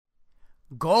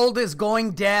Gold is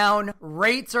going down,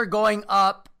 rates are going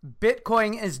up,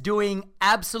 Bitcoin is doing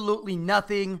absolutely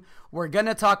nothing. We're going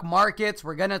to talk markets,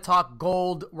 we're going to talk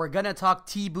gold, we're going to talk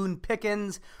T. Boone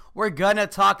Pickens, we're going to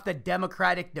talk the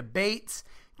Democratic debates,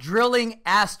 drilling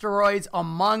asteroids,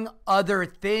 among other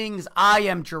things. I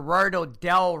am Gerardo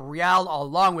Del Real,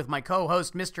 along with my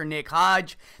co-host, Mr. Nick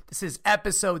Hodge. This is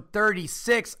episode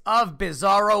 36 of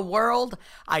Bizarro World.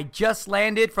 I just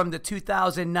landed from the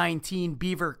 2019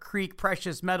 Beaver Creek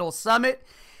Precious Metals Summit,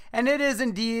 and it is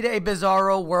indeed a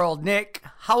bizarro world. Nick,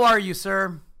 how are you,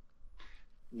 sir?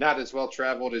 Not as well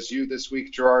traveled as you this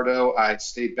week, Gerardo. I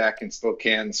stayed back in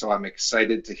Spokane, so I'm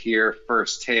excited to hear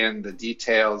firsthand the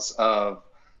details of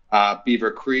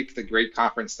Beaver Creek, the great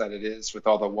conference that it is with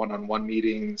all the one-on-one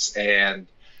meetings. And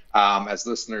as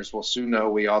listeners will soon know,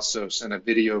 we also sent a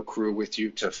video crew with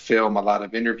you to film a lot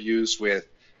of interviews with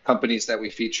companies that we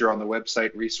feature on the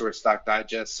website, Resource Stock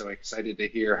Digest. So excited to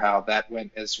hear how that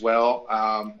went as well.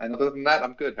 And other than that,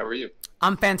 I'm good. How are you?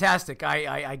 I'm fantastic.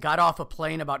 I got off a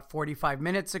plane about 45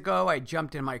 minutes ago. I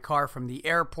jumped in my car from the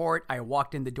airport. I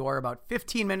walked in the door about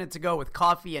 15 minutes ago with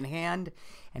coffee in hand,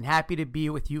 and happy to be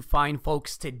with you fine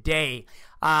folks today.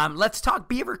 Let's talk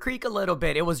Beaver Creek a little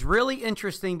bit. It was really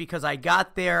interesting because I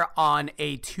got there on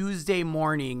a Tuesday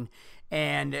morning,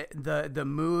 and the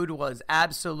mood was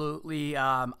absolutely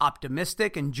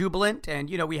optimistic and jubilant. And,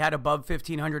 you know, we had above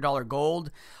 $1,500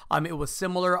 gold. It was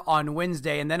similar on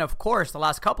Wednesday. And then, of course, the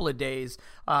last couple of days,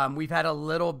 we've had a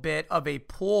little bit of a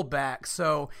pullback.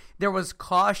 So there was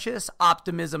cautious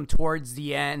optimism towards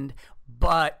the end.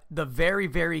 But the very,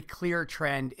 very clear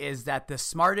trend is that the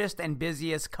smartest and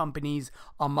busiest companies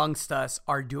amongst us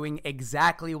are doing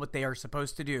exactly what they are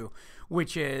supposed to do,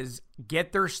 which is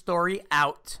get their story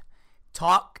out,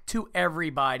 talk to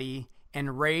everybody,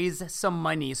 and raise some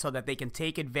money so that they can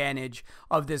take advantage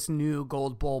of this new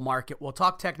gold bull market. We'll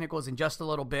talk technicals in just a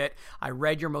little bit. I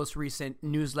read your most recent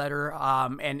newsletter,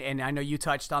 and I know you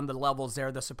touched on the levels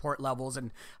there, the support levels,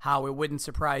 and how it wouldn't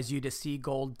surprise you to see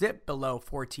gold dip below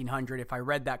 1,400. If I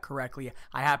read that correctly,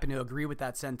 I happen to agree with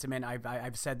that sentiment.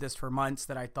 I've said this for months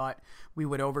that I thought we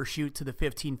would overshoot to the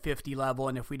 1,550 level,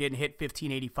 and if we didn't hit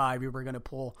 1,585, we were going to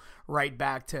pull right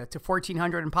back to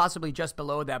 1,400 and possibly just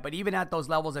below that. But even at those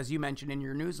levels, as you mentioned in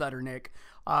your newsletter, Nick,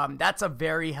 that's a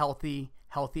very healthy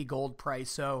gold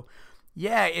price. So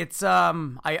yeah, it's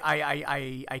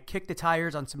I kicked the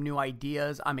tires on some new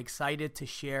ideas. I'm excited to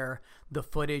share the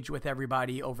footage with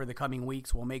everybody over the coming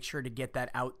weeks. We'll make sure to get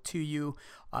that out to you.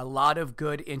 A lot of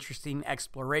good, interesting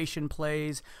exploration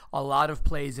plays, a lot of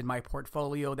plays in my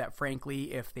portfolio that,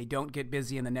 frankly, if they don't get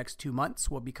busy in the next 2 months,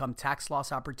 will become tax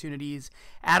loss opportunities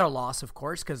at a loss, of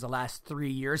course, because the last 3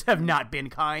 years have not been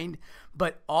kind.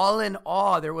 But all in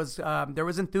all, there was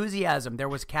enthusiasm. There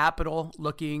was capital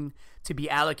looking to be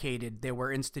allocated. There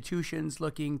were institutions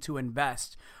looking to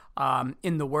invest.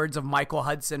 In the words of Michael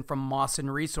Hudson from Mawson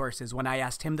Resources, when I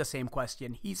asked him the same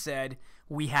question, he said,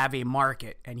 "We have a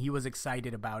market," and he was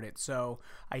excited about it. So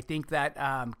I think that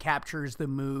captures the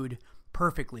mood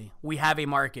perfectly. We have a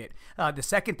market. The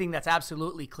second thing that's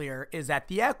absolutely clear is that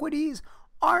the equities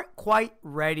aren't quite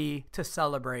ready to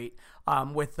celebrate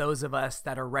with those of us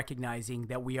that are recognizing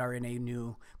that we are in a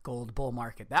new gold bull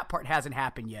market. That part hasn't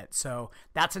happened yet. So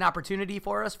that's an opportunity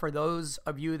for us. For those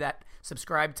of you that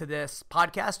subscribe to this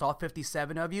podcast, all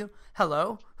 57 of you,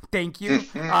 hello, thank you.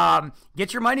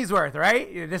 Get your money's worth,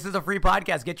 right? This is a free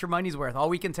podcast. Get your money's worth. All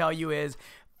we can tell you is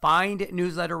find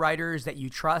newsletter writers that you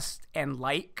trust and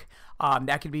like.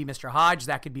 That could be Mr. Hodge.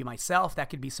 That could be myself. That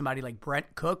could be somebody like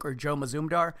Brent Cook or Joe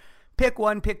Mazumdar. Pick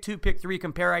one, pick two, pick three,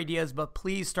 compare ideas, but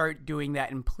please start doing that,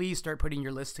 and please start putting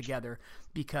your list together,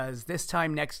 because this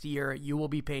time next year you will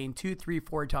be paying 2, 3,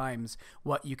 4 times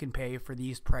what you can pay for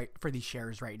these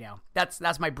shares right now.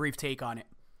 That's my brief take on it.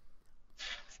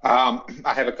 I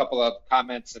have a couple of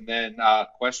comments and then a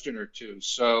question or two.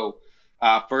 So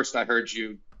first, I heard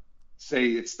you say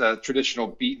it's the traditional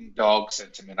beaten dog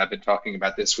sentiment. I've been talking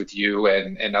about this with you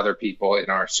and other people in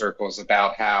our circles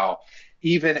about how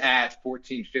even at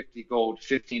 1450 gold,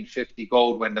 1550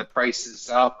 gold, when the price is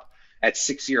up at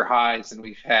 6-year highs and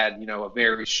we've had, a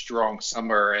very strong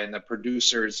summer and the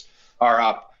producers are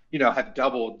up, have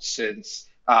doubled since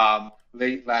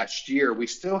late last year, we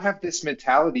still have this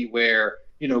mentality where,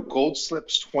 gold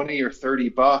slips 20 or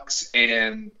 $30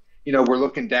 and, we're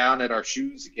looking down at our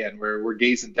shoes again. We're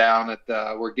gazing down at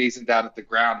the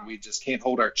ground. We just can't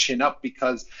hold our chin up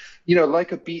because,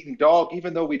 like a beaten dog,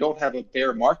 even though we don't have a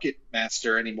bear market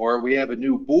master anymore, we have a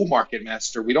new bull market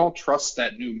master. We don't trust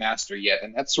that new master yet.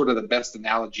 And that's sort of the best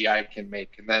analogy I can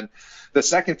make. And then the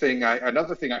second thing,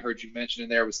 another thing I heard you mention in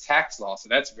there was tax loss.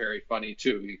 And that's very funny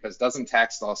too, because doesn't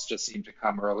tax loss just seem to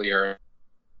come earlier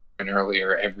and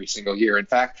earlier every single year. In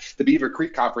fact, the Beaver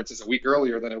Creek Conference is a week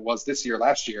earlier than it was this year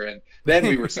last year. And then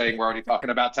we were saying we're already talking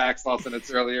about tax loss and it's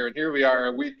earlier. And here we are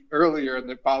a week earlier in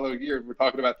the following year, and we're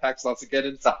talking about tax loss again.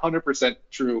 And it's 100%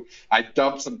 true. I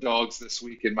dumped some dogs this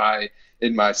week in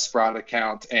my Sprott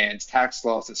account, and tax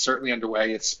loss is certainly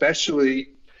underway,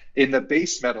 especially in the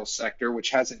base metal sector, which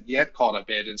hasn't yet caught a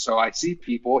bid. And so I see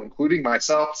people, including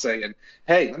myself, saying,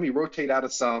 hey, let me rotate out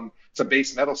of some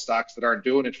base metal stocks that aren't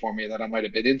doing it for me that I might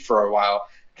have been in for a while,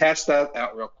 cash that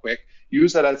out real quick,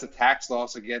 use that as a tax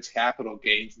loss against capital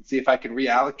gains, and see if I can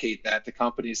reallocate that to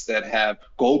companies that have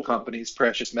gold companies,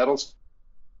 precious metals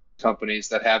companies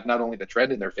that have not only the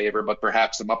trend in their favor, but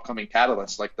perhaps some upcoming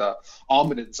catalysts like the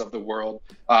Almanids of the world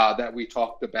that we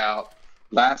talked about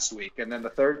last week. And then the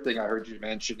third thing I heard you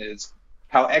mention is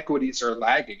how equities are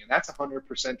lagging. And that's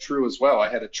 100% true as well. I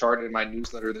had a chart in my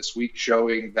newsletter this week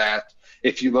showing that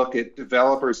if you look at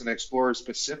developers and explorers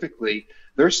specifically,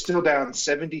 they're still down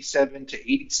 77 to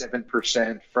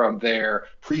 87% from their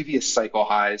previous cycle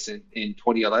highs in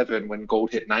 2011 when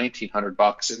gold hit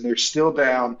 $1,900. And they're still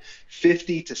down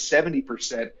 50 to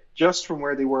 70% just from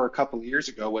where they were a couple of years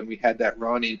ago when we had that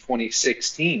run in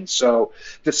 2016. So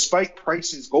despite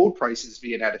gold prices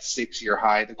being at a 6-year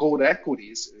high, the gold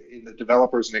equities in the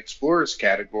developers and explorers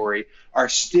category are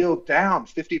still down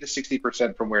 50 to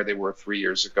 60% from where they were 3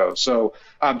 years ago. So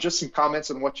just some comments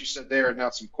on what you said there, and now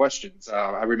some questions.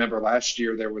 I remember last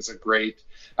year there was a great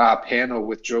panel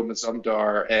with Joe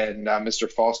Mazumdar and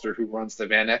Mr. Foster, who runs the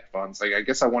Van Eck funds. I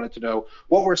guess I wanted to know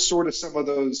what were sort of some of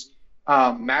those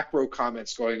macro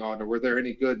comments going on, or were there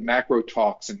any good macro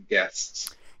talks and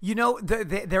guests? You know,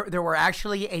 there were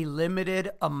actually a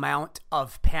limited amount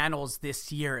of panels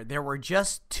this year. There were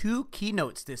just 2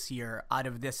 keynotes this year out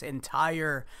of this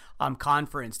entire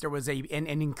conference. There was an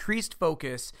increased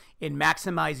focus in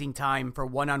maximizing time for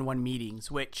one-on-one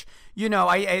meetings, which, you know,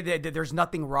 there's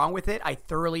nothing wrong with it. I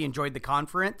thoroughly enjoyed the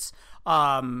conference.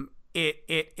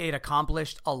 It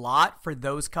accomplished a lot for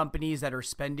those companies that are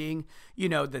spending, you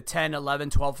know, the $10,000,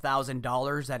 $11,000,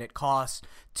 $12,000 that it costs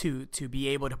to be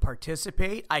able to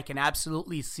participate. I can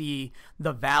absolutely see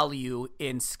the value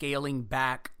in scaling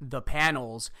back the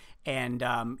panels and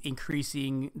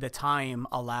increasing the time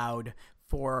allowed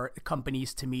for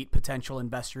companies to meet potential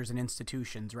investors and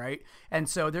institutions, right? And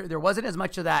so there wasn't as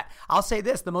much of that. I'll say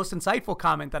this, the most insightful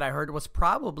comment that I heard was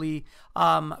probably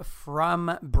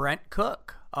from Brent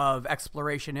Cook of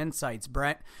Exploration Insights.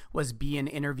 Brent was being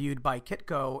interviewed by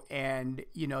Kitco, and,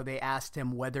 you know, they asked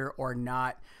him whether or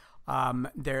not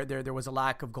there was a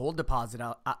lack of gold deposits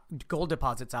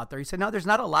out there. He said, no, there's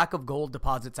not a lack of gold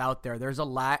deposits out there. There's a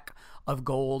lack of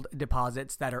gold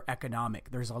deposits that are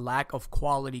economic. There's a lack of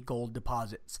quality gold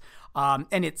deposits.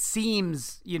 And it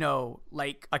seems, you know,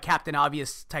 like a Captain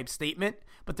Obvious type statement,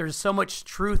 but there's so much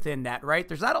truth in that, right?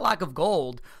 There's not a lack of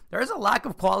gold. There's a lack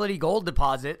of quality gold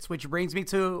deposits, which brings me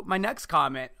to my next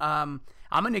comment.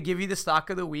 I'm going to give you the stock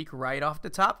of the week right off the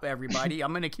top, everybody.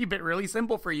 I'm going to keep it really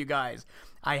simple for you guys.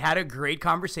 I had a great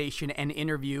conversation and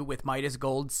interview with Midas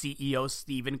Gold CEO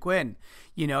Stephen Quinn,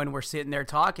 you know, and we're sitting there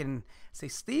talking. Say,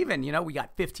 Stephen, you know, we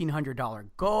got $1,500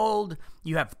 gold.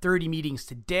 You have 30 meetings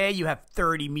today. You have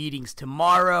 30 meetings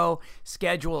tomorrow.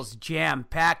 Schedule's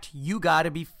jam-packed. You got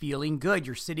to be feeling good.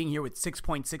 You're sitting here with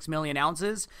 6.6 million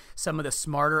ounces. Some of the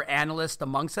smarter analysts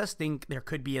amongst us think there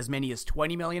could be as many as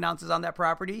 20 million ounces on that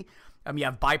property. You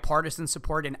have bipartisan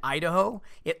support in Idaho.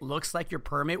 It looks like your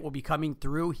permit will be coming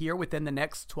through here within the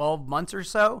next 12 months or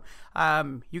so.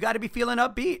 You got to be feeling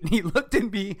upbeat. And he looked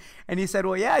at me and he said,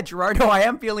 well, yeah, Gerardo, I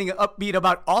am feeling upbeat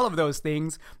about all of those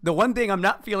things. The one thing I'm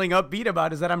not feeling upbeat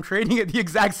about is that I'm trading at the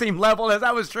exact same level as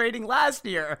I was trading last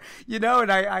year. You know,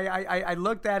 and I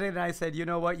looked at it and I said, you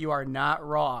know what? You are not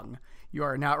wrong. You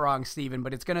are not wrong, Stephen,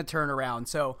 but it's going to turn around.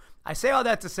 So I say all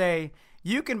that to say,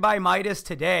 you can buy Midas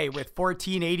today with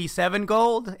 $1,487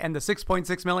 gold and the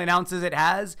 6.6 million ounces it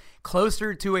has,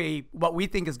 closer to what we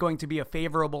think is going to be a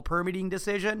favorable permitting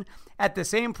decision, at the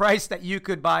same price that you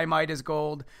could buy Midas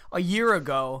gold a year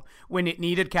ago when it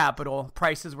needed capital.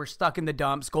 Prices were stuck in the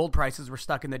dumps, gold prices were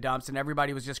stuck in the dumps, and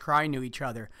everybody was just crying to each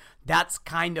other. That's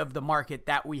kind of the market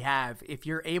that we have. If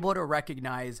you're able to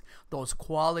recognize those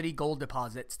quality gold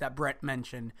deposits that Brent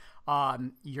mentioned,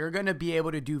 you're going to be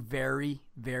able to do very,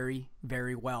 very,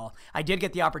 very well. I did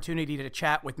get the opportunity to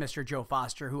chat with Mr. Joe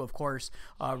Foster, who of course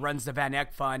runs the Van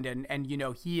Eck Fund, and you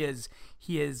know, he is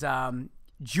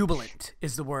jubilant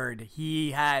is the word.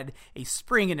 He had a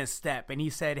spring in his step, and he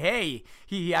said, hey,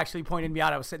 he actually pointed me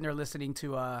out. I was sitting there listening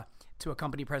to a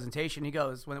company presentation. He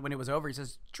goes, when it was over, he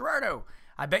says, Gerardo,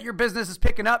 I bet your business is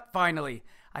picking up finally.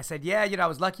 I said, yeah, I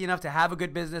was lucky enough to have a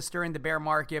good business during the bear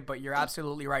market, but you're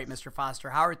absolutely right, Mr. Foster.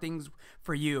 How are things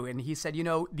for you? And he said,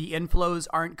 the inflows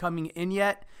aren't coming in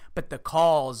yet, but the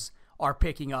calls are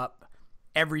picking up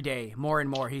every day, more and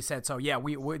more. He said, so yeah,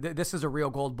 this is a real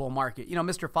gold bull market.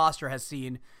 Mr. Foster has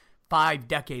seen 5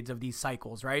 decades of these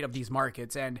cycles, right, of these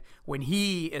markets. And when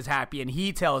he is happy and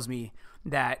he tells me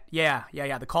that, yeah,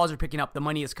 the calls are picking up, the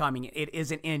money is coming, it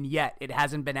isn't in yet, it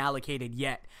hasn't been allocated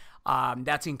yet.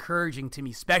 That's encouraging to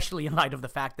me, especially in light of the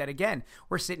fact that, again,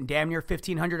 we're sitting damn near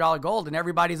 $1,500 gold and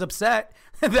everybody's upset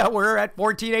that we're at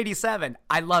 $1,487.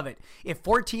 I love it. If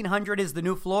 $1,400 is the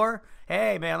new floor,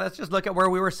 hey man, let's just look at where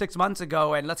we were 6 months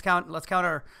ago and let's count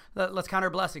our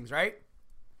blessings, right?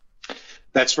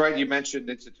 That's right. You mentioned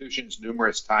institutions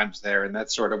numerous times there, and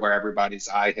that's sort of where everybody's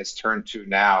eye has turned to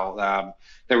now.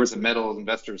 There was a Metal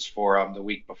Investors Forum the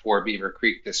week before Beaver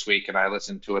Creek this week, and I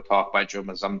listened to a talk by Joe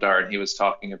Mazumdar, and he was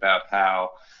talking about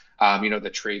how, the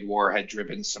trade war had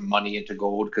driven some money into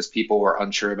gold because people were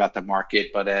unsure about the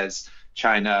market. But as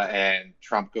China and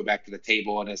Trump go back to the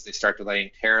table and as they start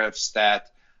delaying tariffs,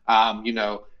 that,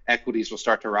 equities will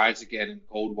start to rise again and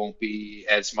gold won't be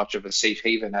as much of a safe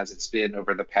haven as it's been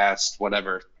over the past,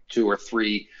 2 or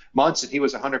 3 months. And he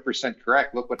was 100%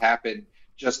 correct. Look what happened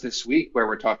just this week where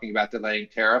we're talking about delaying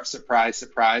tariffs. Surprise,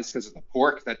 surprise, because of the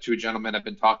pork that 2 gentlemen have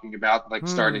been talking about,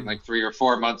 starting 3 or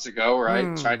 4 months ago,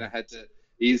 right? China had to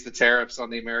ease the tariffs on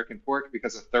the American pork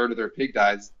because a third of their pigs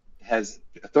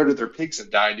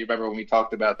have died. You remember when we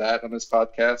talked about that on this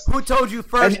podcast? Who told you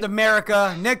first,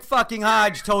 America? Nick fucking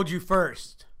Hodge told you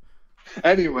first.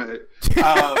 Anyway,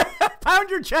 pound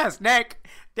your chest, Nick.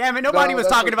 Damn it, nobody was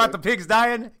talking about the pigs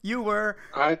dying. You were.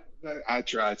 I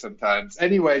try sometimes.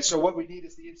 Anyway, so what we need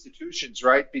is the institutions,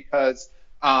 right? Because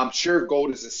sure,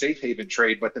 gold is a safe haven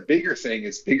trade, but the bigger thing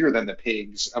is bigger than the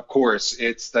pigs. Of course,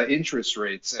 it's the interest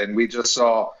rates, and we just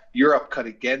saw Europe cut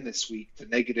again this week to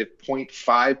negative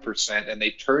 0.5%, and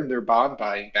they turned their bond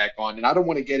buying back on. And I don't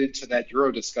want to get into that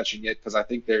Euro discussion yet because I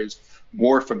think there's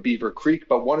more from Beaver Creek.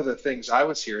 But one of the things I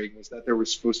was hearing was that there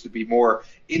was supposed to be more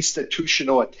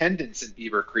institutional attendance in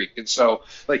Beaver Creek. And so,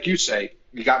 like you say,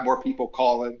 you got more people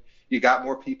calling, you got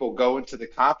more people going to the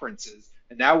conferences.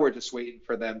 And now we're just waiting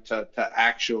for them to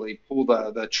actually pull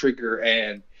the trigger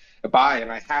and buy.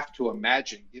 And I have to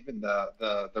imagine, given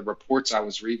the reports I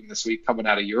was reading this week coming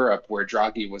out of Europe, where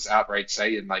Draghi was outright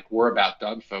saying, we're about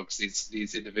done, folks.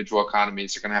 These individual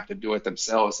economies are going to have to do it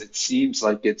themselves. It seems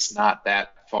like it's not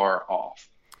that far off.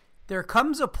 There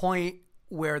comes a point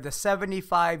where the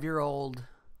 75-year-old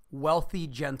wealthy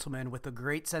gentleman with a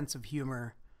great sense of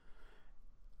humor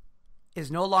is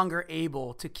no longer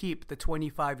able to keep the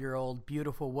 25-year-old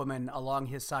beautiful woman along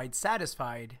his side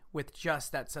satisfied with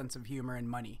just that sense of humor and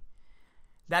money.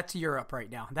 That's Europe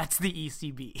right now. That's the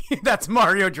ECB. That's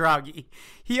Mario Draghi.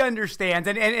 He understands.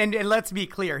 And let's be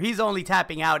clear. He's only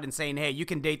tapping out and saying, hey, you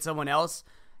can date someone else,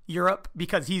 Europe,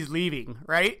 because he's leaving,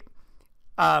 right?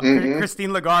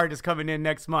 Christine Lagarde is coming in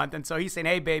next month. And so he's saying,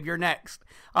 hey, babe, you're next.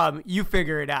 You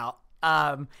figure it out.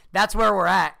 That's where we're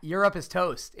at. Europe is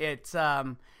toast. It's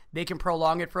they can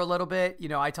prolong it for a little bit.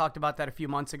 I talked about that a few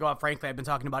months ago. Frankly, I've been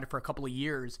talking about it for a couple of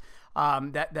years.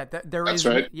 That there is,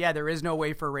 right. Yeah, there is no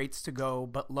way for rates to go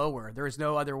but lower. There is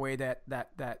no other way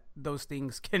that those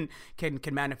things can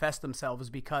manifest themselves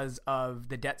because of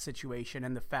the debt situation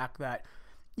and the fact that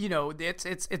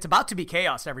it's about to be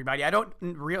chaos, everybody. I don't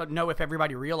know if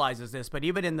everybody realizes this, but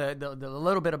even in the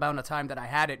little bit amount of time that I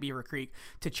had at Beaver Creek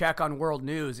to check on world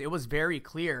news, it was very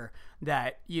clear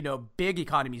that, big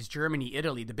economies, Germany,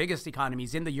 Italy, the biggest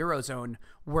economies in the Eurozone,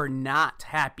 were not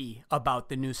happy about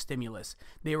the new stimulus.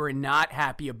 They were not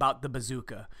happy about the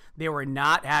bazooka. They were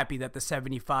not happy that the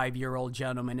 75-year-old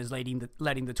gentleman is letting the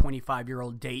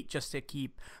 25-year-old date just to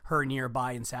keep her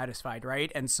nearby and satisfied,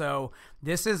 right? And so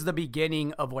this is the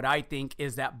beginning of what I think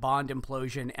is that bond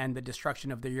implosion and the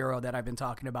destruction of the euro that I've been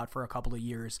talking about for a couple of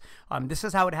years. This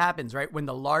is how it happens, right? When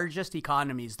the largest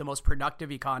economies, the most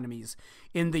productive economies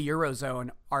in the Eurozone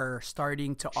are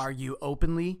starting to argue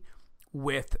openly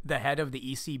with the head of the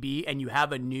ECB and you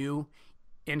have a new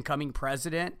incoming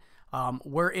president,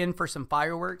 we're in for some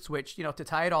fireworks, which, to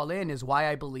tie it all in is why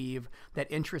I believe that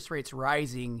interest rates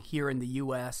rising here in the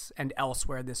U.S. and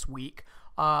elsewhere this week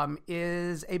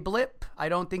is a blip. I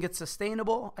don't think it's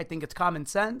sustainable. I think it's common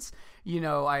sense.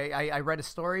 I read a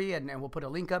story and we'll put a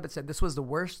link up. It said this was the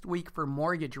worst week for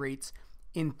mortgage rates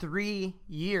in 3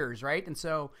 years, right? And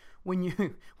so when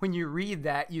you read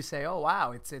that, you say, oh,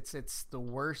 wow, it's the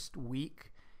worst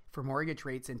week for mortgage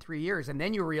rates in 3 years. And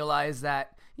then you realize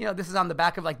that, this is on the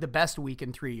back of the best week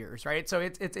in 3 years, right? So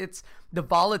it's the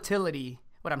volatility.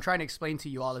 What I'm trying to explain to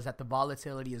you all is that the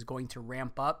volatility is going to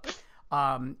ramp up.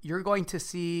 you're going to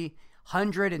see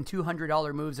 $100 and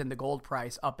 $200 moves in the gold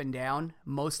price up and down,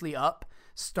 mostly up,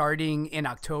 starting in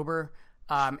October.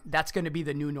 That's going to be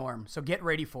the new norm. So get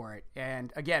ready for it.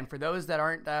 And again, for those that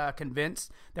aren't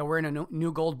convinced that we're in a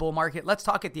new gold bull market, let's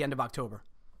talk at the end of October.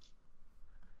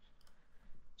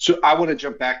 So I want to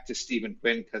jump back to Stephen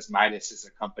Quinn because Midas is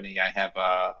a company I have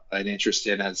an interest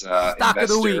in as a stock investor, of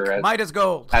the week, Midas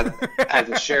Gold, as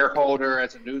a shareholder,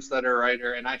 as a newsletter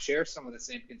writer, and I share some of the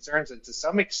same concerns. And to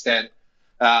some extent,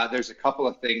 there's a couple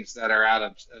of things that are out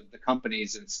of the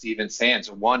companies in Stephen's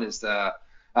hands. One is the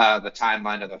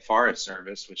timeline of the Forest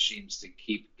Service, which seems to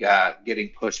keep getting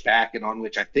pushed back, and on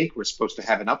which I think we're supposed to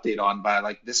have an update on by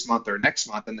like this month or next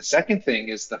month. And the second thing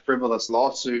is the frivolous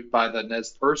lawsuit by the Nez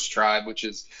Perce tribe, which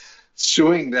is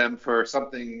suing them for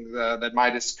something that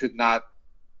Midas could not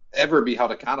ever be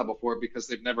held accountable for because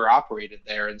they've never operated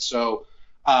there. And so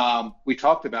we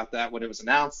talked about that when it was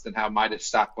announced and how Midas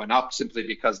stock went up simply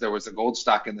because there was a gold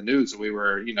stock in the news. We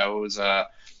were, it was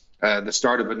the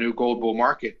start of a new gold bull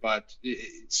market, but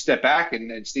step back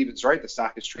and Stephen's right. The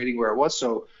stock is trading where it was.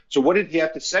 So what did he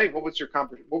have to say? What was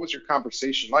your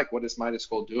conversation like? What is Midas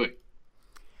Gold doing?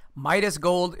 Midas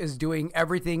Gold is doing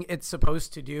everything it's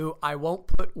supposed to do. I won't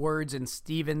put words in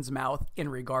Stephen's mouth in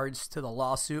regards to the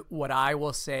lawsuit. What I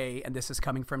will say, and this is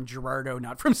coming from Gerardo,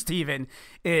 not from Stephen,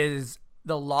 is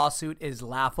the lawsuit is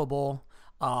laughable.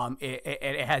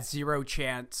 It has zero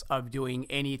chance of doing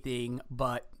anything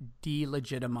but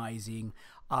delegitimizing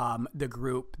the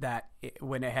group that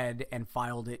went ahead and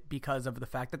filed it because of the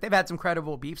fact that they've had some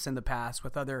credible beefs in the past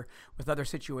with other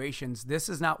situations. This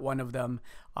is not one of them.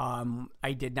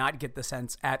 I did not get the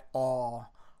sense at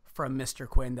all from Mr.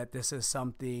 Quinn that this is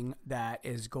something that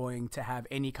is going to have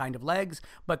any kind of legs,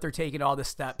 but they're taking all the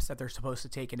steps that they're supposed to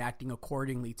take and acting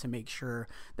accordingly to make sure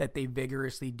that they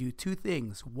vigorously do two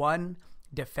things. One,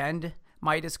 defend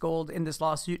Midas Gold in this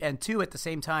lawsuit, and two, at the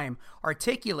same time,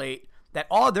 articulate that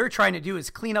all they're trying to do is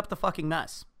clean up the fucking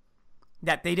mess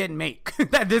that they didn't make.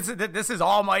 that this is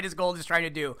all Midas Gold is trying to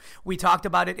do. We talked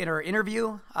about it in our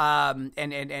interview, and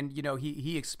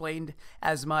he explained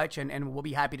as much, and we'll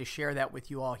be happy to share that with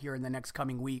you all here in the next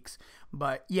coming weeks.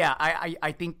 But yeah,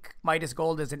 I think Midas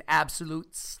Gold is an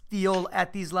absolute steal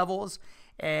at these levels.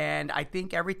 And I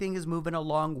think everything is moving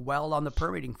along well on the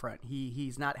permitting front.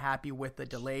 He's not happy with the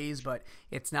delays, but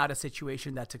it's not a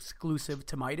situation that's exclusive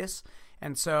to Midas.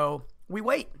 And so we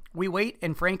wait.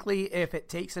 And frankly, if it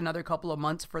takes another couple of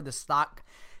months for the stock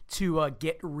to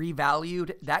get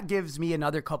revalued, that gives me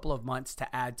another couple of months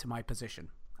to add to my position.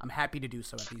 I'm happy to do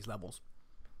so at these levels.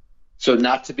 So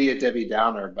not to be a Debbie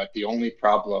Downer, but the only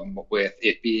problem with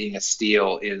it being a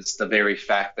steal is the very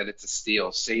fact that it's a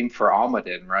steal. Same for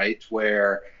Almaden, right?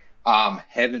 Where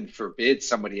heaven forbid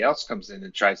somebody else comes in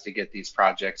and tries to get these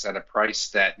projects at a price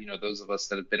that, those of us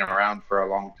that have been around for a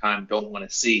long time don't want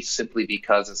to see, simply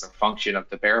because as a function of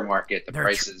the bear market, the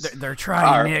prices they're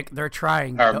trying, Nick. They're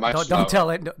trying. Don't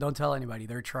tell anybody.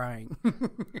 They're trying.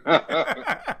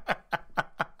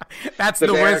 That's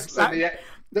the worst.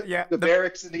 The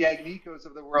Barricks and the Agnicos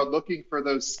of the world looking for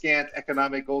those scant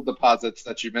economic gold deposits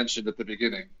that you mentioned at the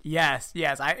beginning. Yes.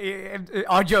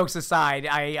 All jokes aside,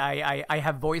 I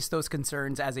have voiced those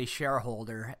concerns as a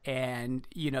shareholder, and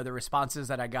the responses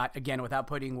that I got, again, without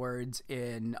putting words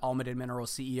in Almaden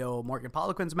Minerals CEO Morgan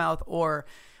Poliquin's mouth or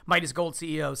Midas Gold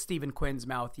CEO Stephen Quinn's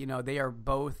mouth, they are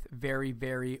both very,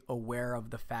 very aware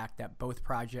of the fact that both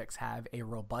projects have a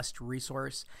robust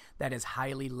resource that is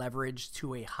highly leveraged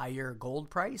to a higher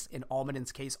gold price. In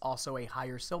Almaden's case, also a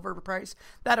higher silver price.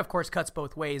 That, of course, cuts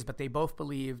both ways, but they both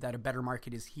believe that a better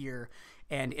market is here.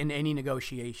 And in any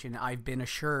negotiation, I've been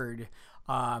assured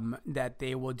that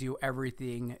they will do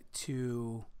everything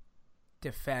to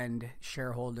defend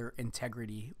shareholder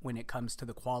integrity when it comes to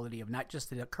the quality of not just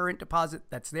the current deposit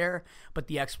that's there, but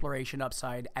the exploration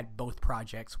upside at both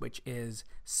projects, which is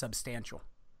substantial.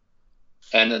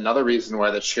 And another reason why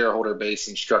the shareholder base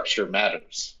and structure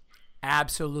matters.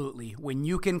 Absolutely. When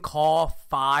you can call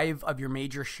 5 of your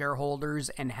major shareholders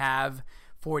and have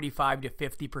 45 to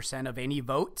 50% of any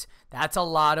vote, that's a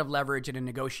lot of leverage in a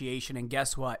negotiation. And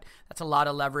guess what? That's a lot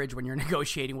of leverage when you're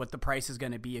negotiating what the price is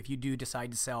going to be if you do decide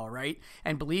to sell, right?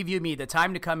 And believe you me, the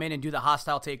time to come in and do the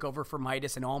hostile takeover for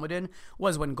Midas and Almaden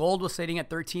was when gold was sitting at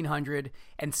 $1,300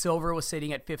 and silver was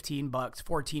sitting at $15,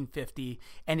 $14.50,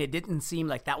 and it didn't seem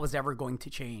like that was ever going to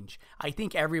change. I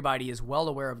think everybody is well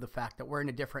aware of the fact that we're in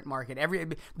a different market.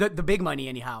 The big money,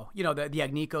 anyhow, the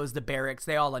Agnicos, the Barricks,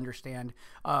 they all understand.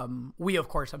 We, of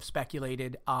course, have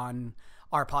speculated on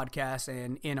our podcast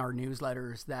and in our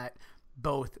newsletters that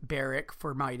both Barrick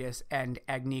for Midas and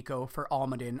Agnico for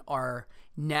Almaden are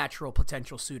natural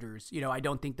potential suitors. You know, I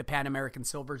don't think the Pan American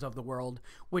Silvers of the world,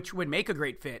 which would make a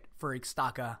great fit for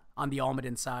Ixtaca on the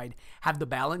Almaden side, have the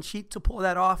balance sheet to pull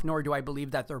that off, nor do I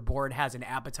believe that their board has an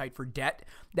appetite for debt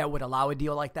that would allow a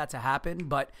deal like that to happen.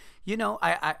 But, you know,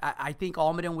 I think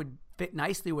Almaden would fit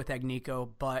nicely with Agnico,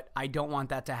 but I don't want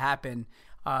that to happen.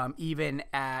 Even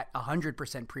at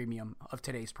 100% premium of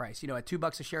today's price, you know, at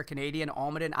 $2 a share Canadian,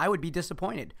 Almaden, I would be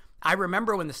disappointed. I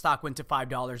remember when the stock went to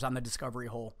 $5 on the discovery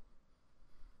hole.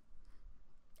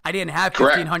 I didn't have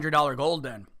 $1,500 gold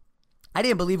then. I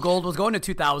didn't believe gold was going to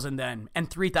 2,000 then and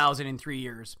 3,000 in 3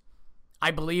 years.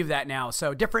 I believe that now.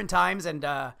 So different times, and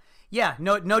yeah,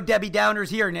 no Debbie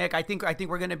Downers here, Nick. I think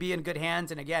we're going to be in good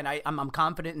hands. And again, I'm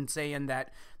confident in saying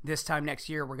that this time next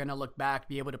year we're going to look back,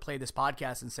 be able to play this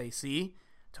podcast and say, see,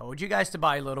 told you guys to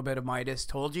buy a little bit of Midas.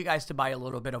 Told you guys to buy a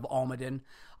little bit of Almaden.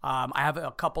 I have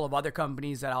a couple of other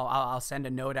companies that I'll send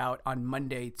a note out on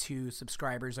Monday to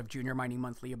subscribers of Junior Mining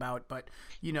Monthly about. But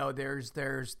you know, there's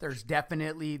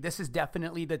definitely, this is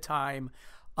definitely the time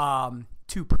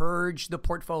to purge the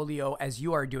portfolio, as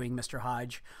you are doing, Mr.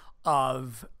 Hodge,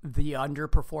 of the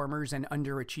underperformers and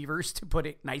underachievers, to put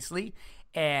it nicely,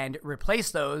 and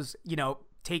replace those. You know,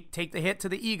 take the hit to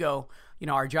the ego. You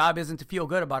know, our job isn't to feel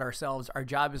good about ourselves. Our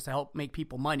job is to help make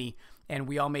people money. And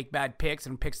we all make bad picks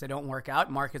and picks that don't work out.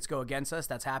 Markets go against us.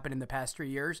 That's happened in the past 3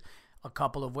 years. A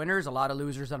couple of winners, a lot of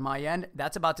losers on my end.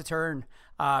 That's about to turn.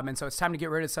 And so it's time to get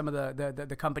rid of some of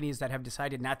the companies that have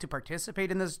decided not to participate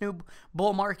in this new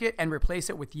bull market and replace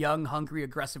it with young, hungry,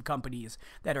 aggressive companies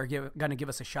that are going to give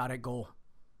us a shot at gold.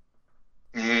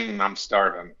 I'm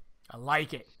starving. I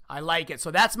like it. So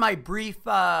that's my brief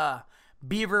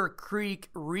Beaver Creek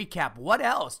recap. What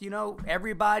else? You know,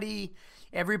 everybody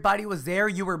was there.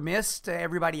 You were missed.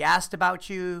 Everybody asked about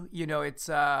you. You know, it's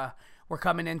we're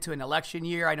coming into an election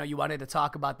year. I know you wanted to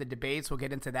talk about the debates. We'll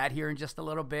get into that here in just a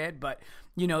little bit. But,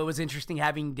 you know, it was interesting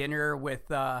having dinner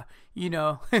with, you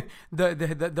know,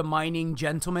 the mining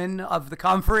gentlemen of the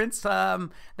conference.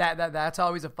 That's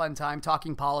always a fun time.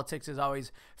 Talking politics is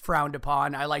always frowned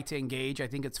upon. I like to engage. I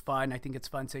think it's fun. I think it's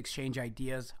fun to exchange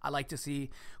ideas. I like to see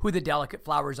who the delicate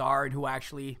flowers are and who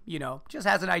actually, you know, just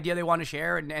has an idea they want to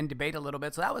share and debate a little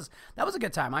bit. So that was a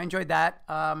good time. I enjoyed that.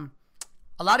 A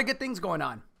lot of good things going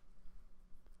on.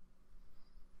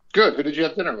 Good. Who did you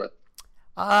have dinner with?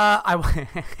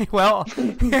 Well,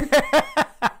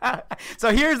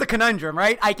 so here's the conundrum,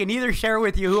 right? I can either share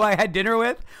with you who I had dinner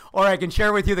with, or I can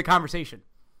share with you the conversation.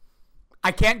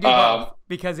 I can't do both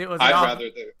because it was an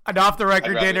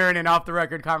off-the-record dinner and an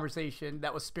off-the-record conversation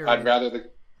that was spirited.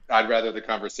 I'd rather the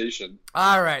conversation.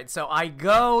 All right. So I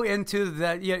go into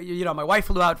you know, my wife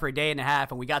flew out for a day and a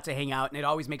half and we got to hang out, and it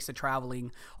always makes the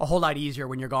traveling a whole lot easier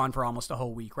when you're gone for almost a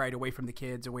whole week, right? Away from the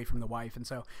kids, away from the wife. And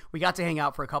so we got to hang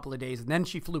out for a couple of days, and then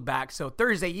she flew back. So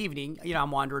Thursday evening, you know,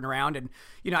 I'm wandering around, and,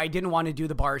 you know, I didn't want to do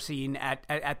the bar scene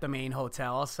at the main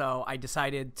hotel. So I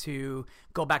decided to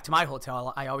go back to my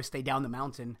hotel. I always stay down the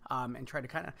mountain and try to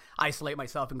kind of isolate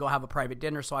myself and go have a private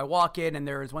dinner. So I walk in, and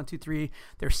there's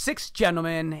 6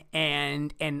 gentlemen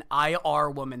and an IR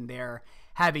woman there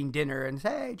having dinner, and say,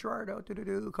 hey, Gerardo,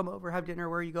 come over, have dinner.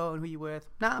 Where are you going? Who are you with?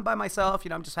 Nah, I'm by myself. You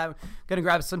know, I'm just gonna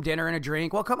grab some dinner and a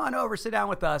drink. Well, come on over, sit down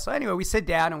with us. So anyway, we sit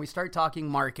down and we start talking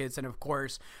markets, and of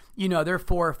course, you know, they're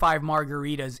 4 or 5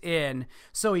 margaritas in.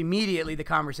 So immediately the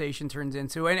conversation turns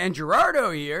into, and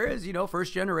Gerardo here is, you know,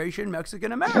 first generation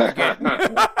Mexican American,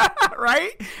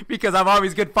 right? Because I'm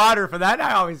always good fodder for that.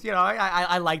 I always, you know,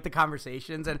 I like the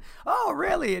conversations, and, oh,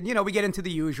 really? And, you know, we get into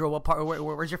the usual, what part,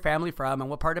 where's your family from, and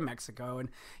what part of Mexico? And,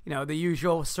 you know, the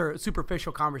usual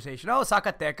superficial conversation. Oh,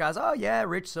 Zacatecas. Oh, yeah,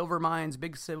 rich silver mines,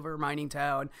 big silver mining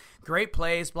town, great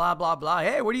place, blah, blah, blah.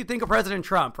 Hey, what do you think of President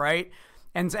Trump, right?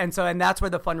 And that's where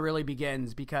the fun really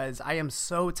begins, because I am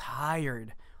so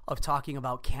tired of talking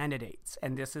about candidates.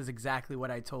 And this is exactly what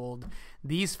I told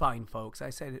these fine folks. I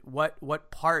said,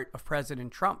 what part of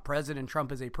President Trump? President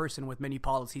Trump is a person with many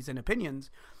policies and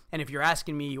opinions. And if you're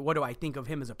asking me, what do I think of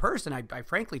him as a person? I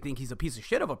frankly think he's a piece of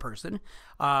shit of a person.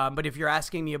 But if you're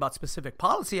asking me about specific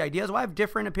policy ideas, well, I have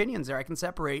different opinions there. I can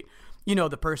separate, you know,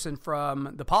 the person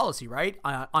from the policy, right?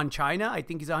 On China, I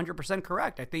think he's 100%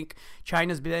 correct. I think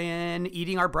China's been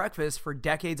eating our breakfast for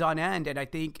decades on end. And I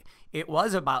think it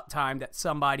was about time that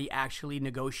somebody actually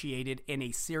negotiated in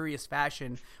a serious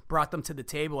fashion, brought them to the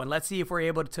table, and let's see if we're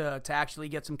able to actually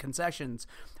get some concessions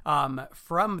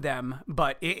from them.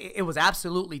 But it was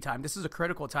absolutely time. This is a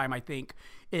critical time, I think,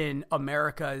 in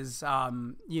America's,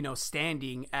 you know,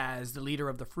 standing as the leader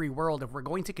of the free world. If we're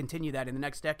going to continue that in the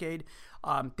next decade,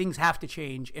 things have to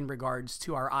change in regards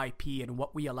to our IP and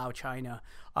what we allow China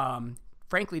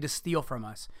frankly, to steal from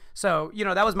us. So,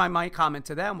 that was my comment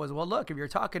to them was, well, look, if you're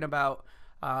talking about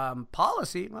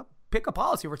policy, well, pick a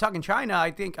policy. If we're talking China,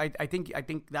 I think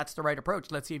that's the right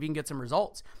approach. Let's see if you can get some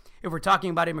results. If we're talking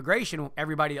about immigration,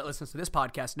 everybody that listens to this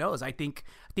podcast knows I think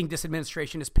this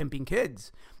administration is pimping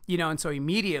kids, and so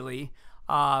immediately,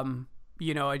 a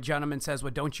gentleman says,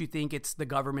 well, don't you think it's the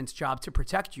government's job to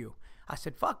protect you? I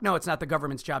said, fuck no, it's not the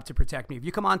government's job to protect me. If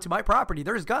you come onto my property,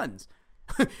 there's guns.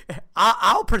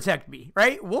 I'll protect me,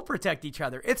 right? We'll protect each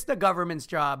other. It's the government's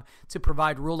job to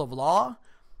provide rule of law.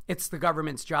 It's the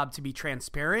government's job to be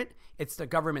transparent. It's the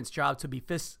government's job to be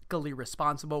fiscally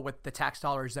responsible with the tax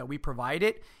dollars that we provide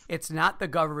it. It's not the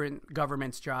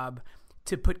government's job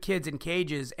to put kids in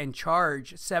cages and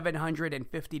charge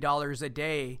 $750 a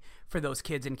day for those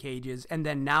kids in cages and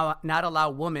then now not allow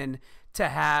women to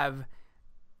have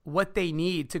what they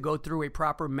need to go through a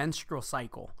proper menstrual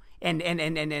cycle. And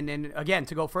again,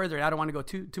 to go further, and I don't want to go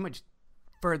too much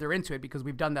further into it because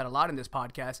we've done that a lot in this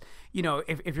podcast.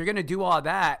 If you're going to do all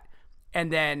that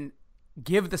and then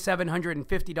give the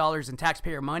 $750 in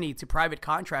taxpayer money to private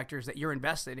contractors that you're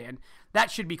invested in, that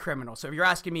should be criminal. So if you're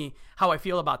asking me how I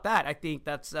feel about that, I think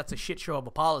that's a shit show of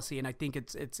a policy, and I think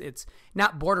it's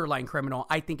not borderline criminal.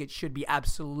 I think it should be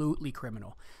absolutely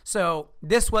criminal. So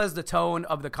this was the tone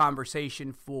of the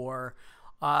conversation for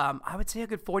I would say a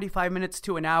good 45 minutes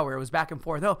to an hour. It was back and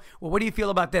forth. Oh, well, what do you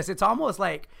feel about this? It's almost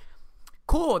like,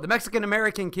 cool, the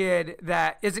Mexican-American kid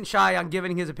that isn't shy on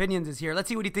giving his opinions is here. Let's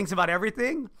see what he thinks about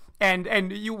everything.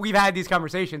 And we've had these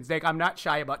conversations, Nick. I'm not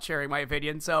shy about sharing my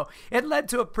opinion. So it led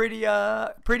to a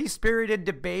pretty spirited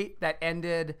debate that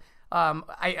ended,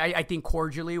 I think,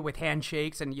 cordially with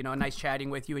handshakes and, a nice chatting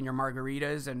with you and your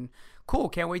margaritas. And cool,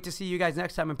 can't wait to see you guys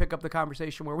next time and pick up the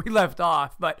conversation where we left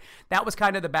off. But that was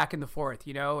kind of the back and the forth,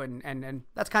 and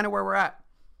that's kind of where we're at.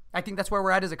 I think that's where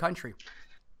we're at as a country.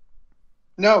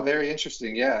 No, very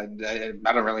interesting. Yeah,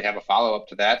 I don't really have a follow up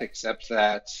to that except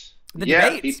that the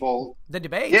debates. The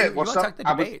debates. Yeah, well, talk the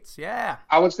debates.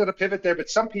 I was going to pivot there, but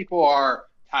some people are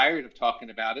tired of talking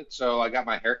about it. So I got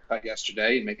my hair cut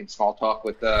yesterday and making small talk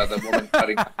with the woman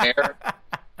cutting my hair.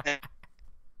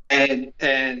 And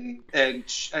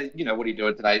what are you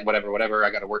doing tonight? Whatever. I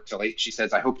got to work till 8. She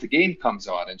says, I hope the game comes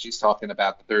on. And she's talking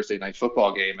about the Thursday night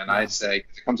football game. And I say,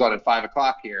 it comes on at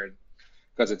 5:00 here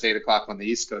because it's 8:00 on the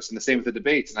East Coast. And the same with the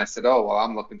debates. And I said, oh, well,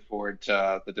 I'm looking forward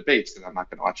to the debates because I'm not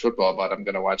going to watch football, but I'm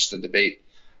going to watch the debate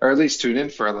or at least tune in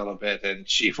for a little bit. And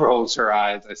she rolls her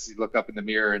eyes. I look up in the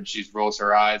mirror and she rolls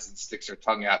her eyes and sticks her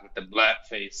tongue out with the black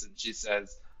face. And she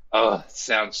says, oh, it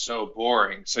sounds so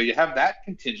boring. So you have that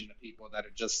contingent of people that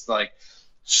are just like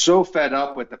so fed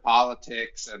up with the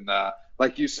politics and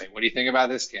like you say, what do you think about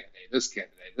this candidate,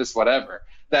 this whatever,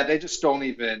 that they just don't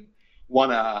even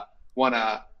want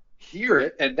to hear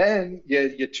it. And then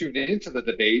you tune into the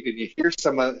debate and you hear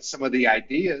some of the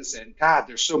ideas, and God,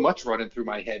 there's so much running through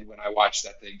my head when I watch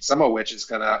that thing, some of which is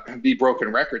going to be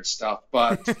broken record stuff.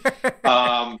 But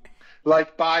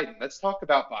like Biden, let's talk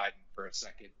about Biden for a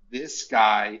second. This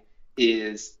guy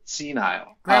is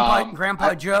senile.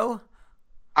 Grandpa Joe?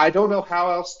 I don't know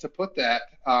how else to put that.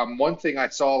 One thing I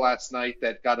saw last night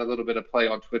that got a little bit of play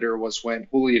on Twitter was when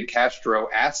Julian Castro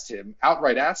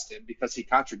outright asked him, because he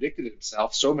contradicted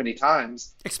himself so many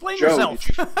times. Explain yourself.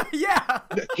 Yeah.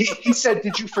 He said,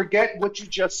 did you forget what you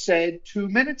just said 2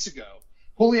 minutes ago?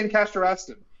 Julian Castro asked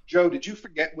him, Joe, did you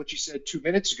forget what you said 2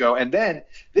 minutes ago? And then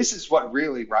this is what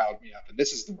really riled me up, and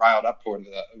this is the riled up part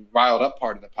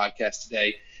of the podcast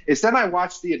today, is then I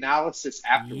watched the analysis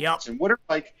afterwards. Yep. And what are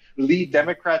like lead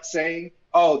Democrats saying?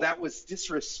 Oh, that was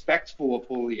disrespectful of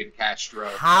Julian Castro.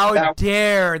 How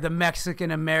dare the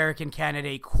Mexican-American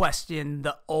candidate question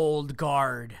the old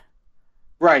guard?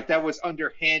 Right, that was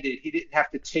underhanded. He didn't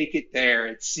have to take it there.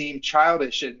 It seemed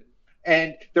childish.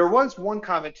 And there was one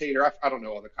commentator, I don't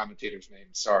know all the commentators'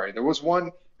 names, sorry. There was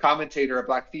one commentator, a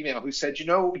black female, who said,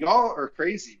 y'all are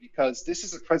crazy because this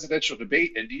is a presidential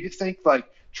debate. And do you think like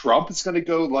Trump is going to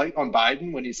go light on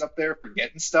Biden when he's up there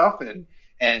forgetting stuff and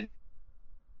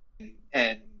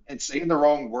saying the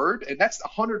wrong word? And that's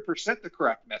 100% the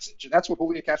correct message. And that's what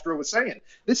Julian Castro was saying.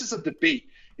 This is a debate.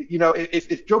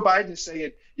 If Joe Biden is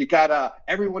saying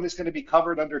everyone is going to be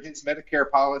covered under his Medicare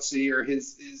policy or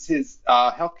his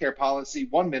healthcare policy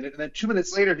 1 minute, and then 2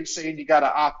 minutes later he's saying you got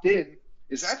to opt in,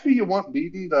 is that who you want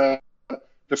leading the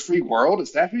free world?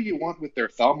 Is that who you want with their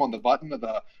thumb on the button of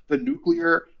the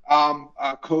nuclear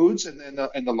codes and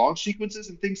the launch sequences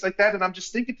and things like that? And I'm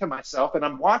just thinking to myself, and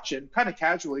I'm watching kind of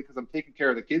casually because I'm taking care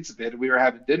of the kids a bit, and we were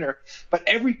having dinner. But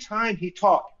every time he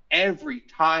talked, every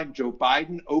time Joe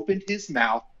Biden opened his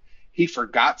mouth, he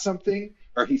forgot something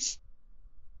or he said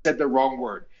the wrong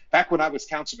word. Back when I was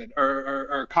councilman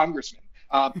or congressman,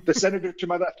 The senator to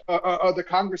my left, the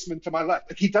congressman to my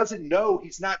left. Like, he doesn't know,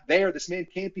 he's not there. This man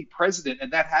can't be president,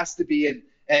 and that has to be, and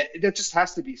that just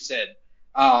has to be said.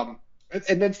 And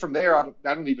then from there, I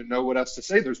don't even know what else to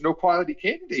say. There's no quality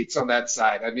candidates on that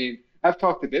side. I mean, I've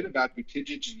talked a bit about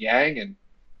Buttigieg and Yang, and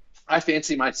I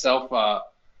fancy myself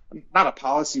not a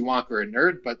policy wonk or a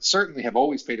nerd, but certainly have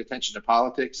always paid attention to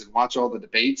politics and watch all the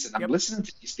debates. And I'm listening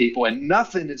to these people, and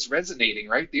nothing is resonating,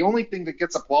 right? The only thing that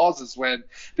gets applause is when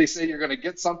they say you're going to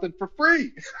get something for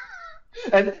free.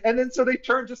 and then so they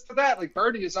turn just to that. Like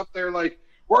Bernie is up there like,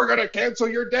 we're going to cancel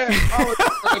your debt. Oh,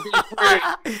 it's going to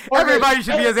be free. Everybody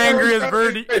should be as angry as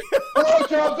Bernie.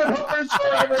 Blowjobs and hookers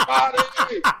for everybody.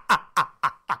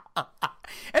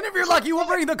 And if you're lucky, we'll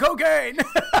bring the cocaine.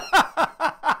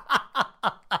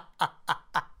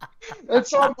 And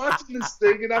so I'm watching this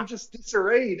thing, and I'm just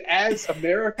disarrayed, as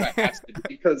America has to be,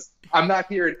 because I'm not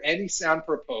hearing any sound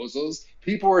proposals.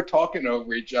 People are talking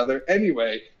over each other.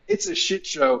 Anyway, it's a shit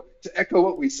show, to echo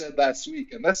what we said last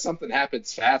week. Unless something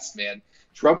happens fast, man,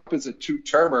 Trump is a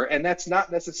two-termer, and that's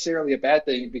not necessarily a bad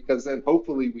thing, because then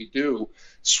hopefully we do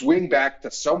swing back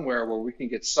to somewhere where we can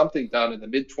get something done in the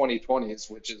mid-2020s,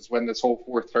 which is when this whole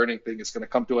fourth turning thing is going to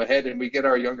come to a head, and we get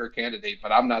our younger candidate,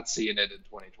 but I'm not seeing it in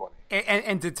 2020.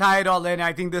 And to tie it all in,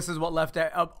 I think this is what left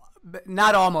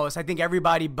not almost. I think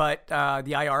everybody but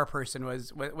the IR person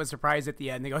was surprised at the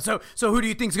end. They go, so who do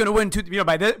you think's going to win?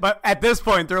 But at this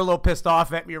point, they're a little pissed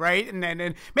off at me, right?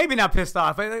 And maybe not pissed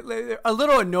off, a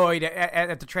little annoyed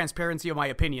at the transparency of my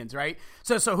opinions, right?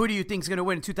 So who do you think's going to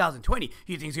win in 2020?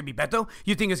 You think it's going to be Beto?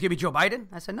 You think it's going to be Joe Biden?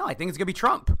 I said, no, I think it's going to be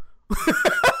Trump.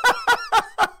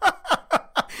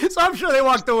 So I'm sure they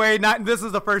walked away. This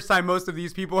is the first time most of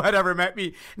these people had ever met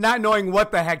me, not knowing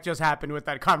what the heck just happened with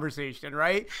that conversation,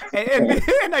 right?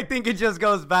 And I think it just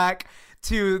goes back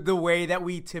to the way that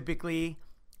we typically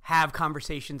have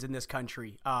conversations in this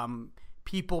country.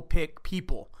 People pick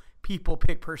people. People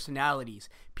pick personalities.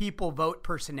 People vote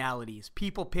personalities.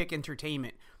 People pick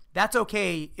entertainment. That's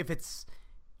okay if it's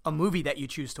a movie that you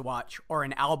choose to watch, or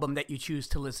an album that you choose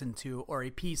to listen to, or a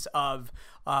piece of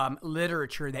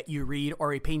literature that you read,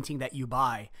 or a painting that you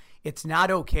buy. It's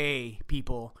not okay,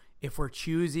 people, if we're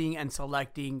choosing and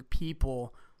selecting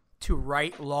people to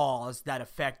write laws that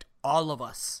affect all of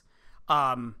us.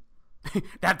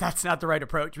 That's not the right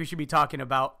approach. We should be talking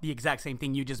about the exact same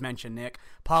thing you just mentioned, Nick.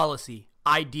 Policy,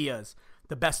 ideas,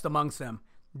 the best amongst them.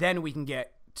 Then we can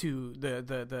get to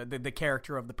the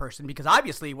character of the person, because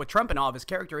obviously with Trump and all of his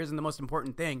character isn't the most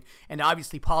important thing, and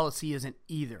obviously policy isn't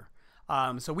either.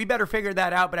 So we better figure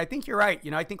that out. But I think you're right.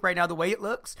 I think right now the way it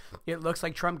looks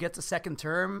like Trump gets a second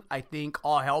term. I think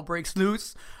all hell breaks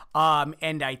loose.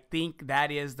 And I think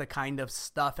that is the kind of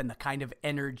stuff and the kind of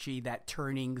energy that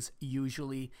turnings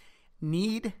usually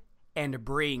need and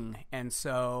bring. And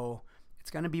so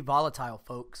it's going to be volatile,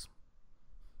 folks.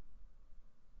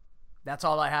 That's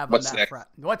all I have on that front.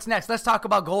 What's next? Let's talk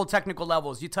about gold technical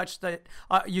levels. You touched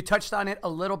on it a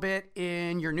little bit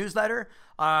in your newsletter.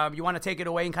 You want to take it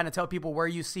away and kind of tell people where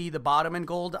you see the bottom in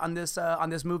gold on this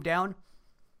move down?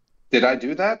 Did I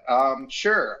do that?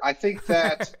 Sure. I think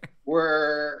that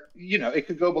it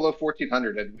could go below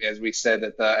 1400, as we said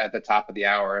at the top of the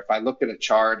hour. If I look at a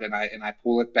chart and I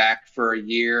pull it back for a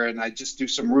year and I just do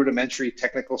some rudimentary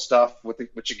technical stuff with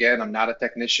it, which again, I'm not a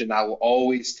technician, I will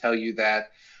always tell you that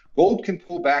gold can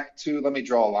pull back to, let me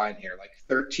draw a line here, like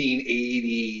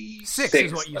 1386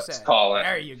 is what you said. Call it.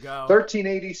 There you go.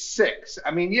 1386.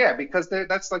 I mean, yeah, because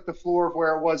that's like the floor of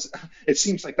where it was. It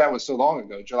seems like that was so long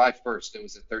ago. July 1st, it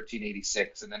was at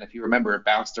 1386. And then if you remember, it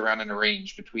bounced around in a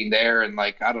range between there and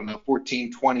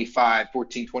 1425,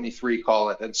 1423, call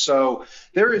it. And so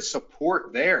there is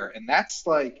support there. And that's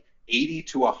like $80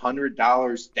 to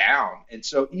 $100 down. And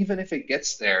so even if it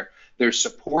gets there, there's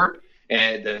support.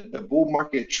 And the bull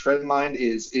market trend line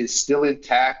is still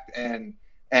intact, and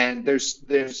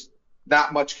there's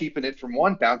not much keeping it from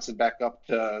bouncing back up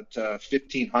to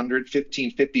 1500,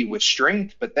 1550 with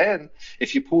strength. But then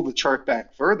if you pull the chart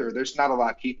back further, there's not a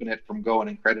lot keeping it from going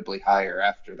incredibly higher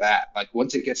after that. Like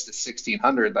once it gets to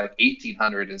 1600, like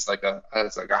 1800 is like a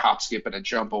hop, skip, and a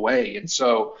jump away. And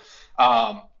so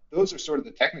those are sort of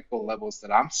the technical levels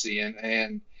that I'm seeing,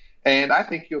 and I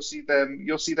think you'll see them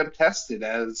tested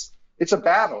as. It's a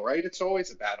battle, right? It's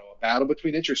always a battle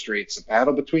between interest rates, a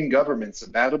battle between governments, a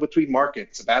battle between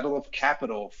markets, a battle of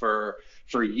capital for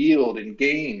yield and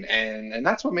gain, and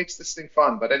that's what makes this thing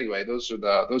fun. But anyway, those are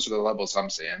the levels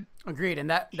I'm seeing. Agreed, and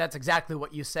that's exactly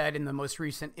what you said in the most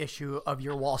recent issue of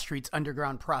your Wall Street's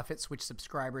Underground Profits, which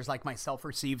subscribers like myself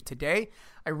received today.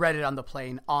 I read it on the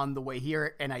plane on the way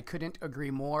here, and I couldn't agree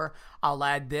more. I'll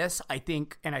add this. I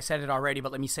think, and I said it already,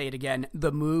 but let me say it again,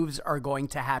 the moves are going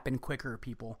to happen quicker,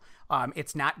 people.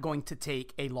 It's not going to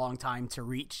take a long time to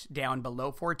reach down below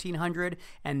 1,400,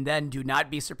 and then do not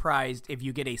be surprised if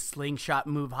you get a slingshot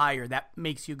move higher. That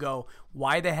makes you go,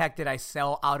 why the heck did I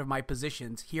sell out of my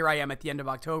positions? Here I am at the end of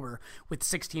October with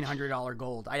 $1,600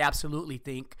 gold. I absolutely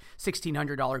think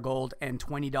 $1,600 gold and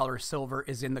 $20 silver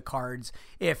is in the cards.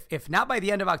 If not by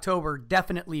the end of October,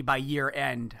 definitely by year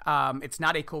end. It's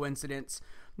not a coincidence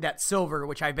that silver,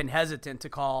 which I've been hesitant to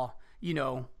call,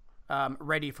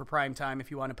 ready for prime time, if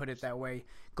you want to put it that way.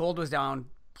 Gold was down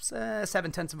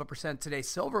 0.7% today.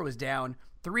 Silver was down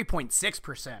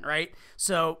 3.6%, right?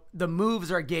 So the moves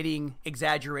are getting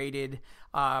exaggerated.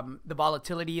 The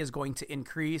volatility is going to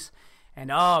increase. And,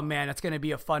 oh, man, it's going to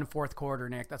be a fun fourth quarter,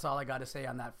 Nick. That's all I got to say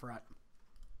on that front.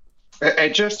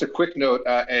 And just a quick note,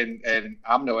 and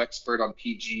I'm no expert on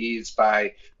PGEs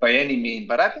by any mean,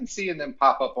 but I've been seeing them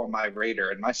pop up on my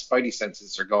radar, and my spidey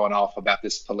senses are going off about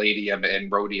this palladium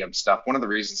and rhodium stuff. One of the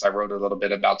reasons I wrote a little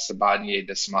bit about Sibanye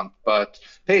this month, but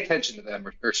pay attention to them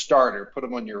or put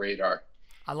them on your radar.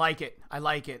 I like it.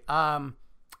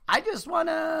 I just want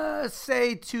to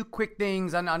say two quick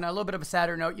things on a little bit of a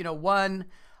sadder note. One,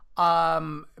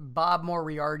 Bob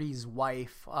Moriarty's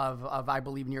wife of I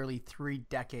believe nearly 3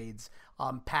 decades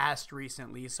passed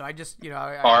recently. So I just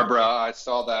Barbara, I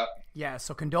saw that. Yeah,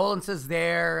 so condolences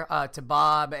there to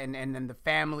Bob and then the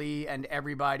family and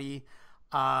everybody.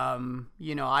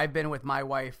 I've been with my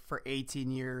wife for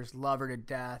 18 years, love her to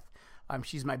death.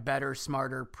 She's my better,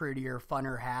 smarter, prettier,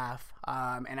 funner half,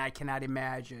 and I cannot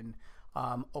imagine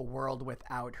a world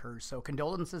without her. So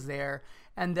condolences there.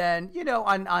 And then,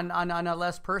 on a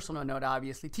less personal note,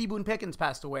 obviously, T. Boone Pickens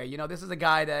passed away. This is a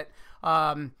guy that,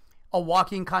 a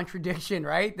walking contradiction,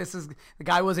 right? The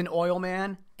guy was an oil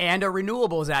man and a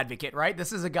renewables advocate, right?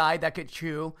 This is a guy that could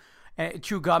chew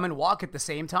gum and walk at the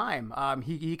same time.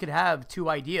 He could have two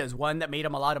ideas, one that made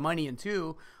him a lot of money, and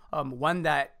two, one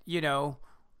that,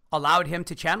 allowed him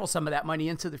to channel some of that money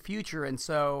into the future. And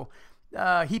so,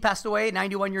 he passed away at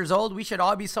 91 years old. We should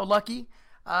all be so lucky.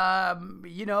 I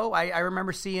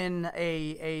remember seeing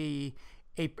a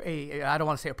I don't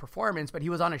want to say a performance, but he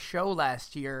was on a show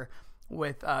last year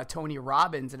with Tony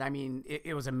Robbins. And I mean,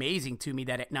 it was amazing to me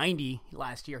that at 90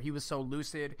 last year, he was so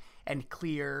lucid and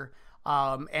clear,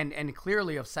 and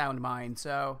clearly of sound mind.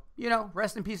 So,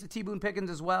 rest in peace to T. Boone Pickens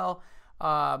as well.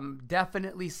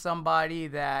 Definitely somebody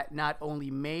that not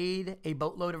only made a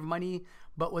boatload of money,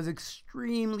 but was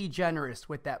extremely generous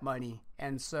with that money.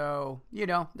 And so,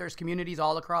 there's communities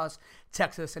all across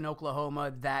Texas and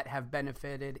Oklahoma that have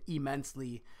benefited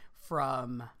immensely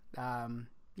from,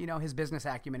 his business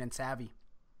acumen and savvy.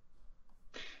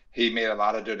 He made a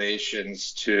lot of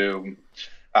donations to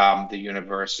the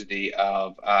University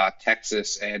of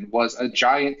Texas and was a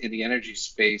giant in the energy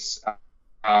space.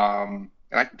 And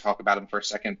I can talk about him for a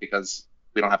second because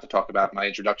we don't have to talk about my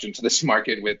introduction to this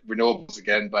market with renewables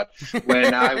again. But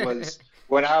when I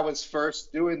was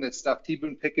first doing this stuff, T.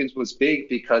 Boone Pickens was big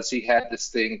because he had this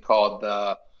thing called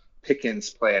the Pickens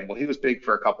Plan. Well, he was big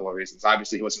for a couple of reasons.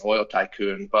 Obviously, he was an oil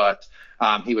tycoon, but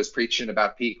he was preaching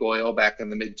about peak oil back in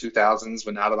the mid 2000s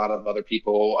when not a lot of other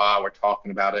people were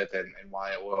talking about it, and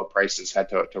why oil prices had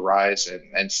to rise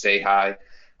and stay high.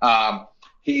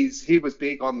 He was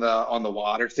big on the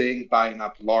water thing, buying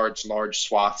up large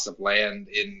swaths of land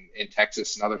in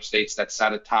Texas and other states that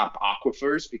sat atop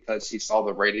aquifers because he saw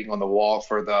the writing on the wall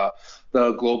for the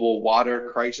global water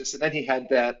crisis. And then he had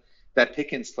that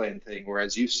Pickens Plan thing, where,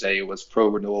 as you say, it was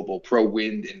pro-renewable,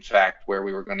 pro-wind, in fact, where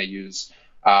we were going to use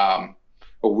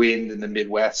a wind in the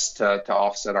Midwest to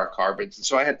offset our carbons. And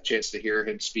so I had a chance to hear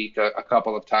him speak a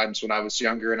couple of times when I was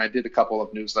younger, and I did a couple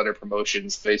of newsletter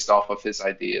promotions based off of his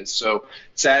ideas. So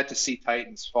sad to see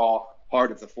Titans fall,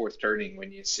 part of the fourth turning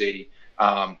when you see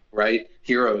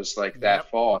heroes like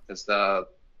that fall, because the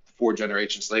 4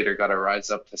 generations later got to rise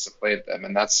up to supplant them.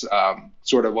 And that's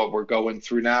sort of what we're going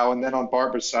through now. And then on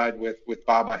Barbara's side with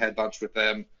Bob, I had lunch with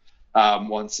them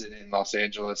once in Los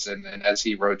Angeles, and as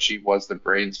he wrote, she was the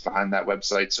brains behind that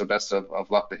website. So best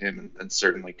of luck to him, and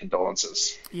certainly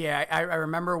condolences. Yeah, I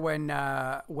remember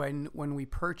when we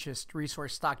purchased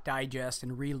Resource Stock Digest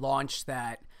and relaunched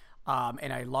that,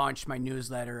 and I launched my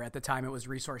newsletter. At the time, it was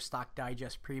Resource Stock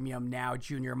Digest Premium, now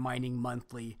Junior Mining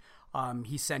Monthly.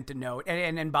 He sent a note,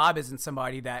 and Bob isn't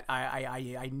somebody that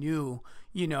I knew,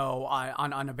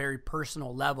 on a very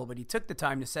personal level, but he took the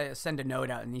time to send a note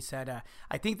out, and he said,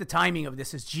 I think the timing of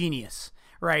this is genius,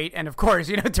 right? And of course,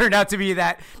 it turned out to be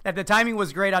that the timing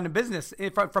was great on the business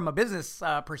from a business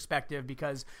perspective,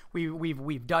 because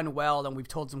we've done well and we've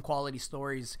told some quality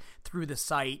stories through the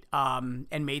site,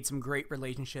 and made some great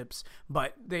relationships.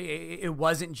 But it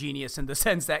wasn't genius in the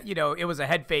sense that it was a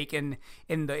head fake in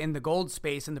the gold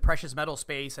space, in the precious metal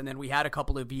space, and then we had a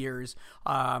couple of years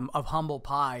of humble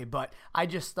pie. But I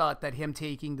just thought that him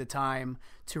taking the time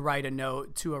to write a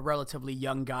note to a relatively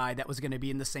young guy that was going to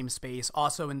be in the same space,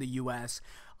 also in the U.S.,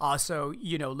 also,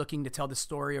 looking to tell the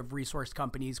story of resource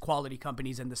companies, quality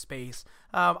companies in the space.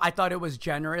 I thought it was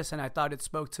generous, and I thought it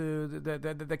spoke to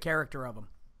the character of him.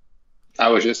 I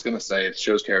was just going to say it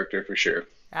shows character for sure.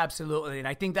 Absolutely, and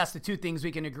I think that's the two things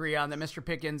we can agree on that Mr.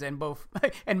 Pickens and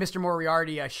Mr.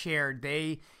 Moriarty shared.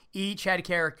 They each had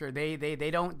character.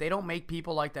 They don't make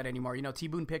people like that anymore. T.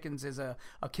 Boone Pickens is a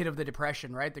kid of the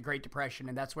Depression, right? The Great Depression,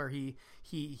 and that's where he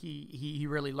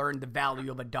really learned the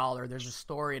value of a dollar. There's a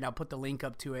story, and I'll put the link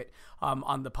up to it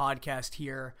on the podcast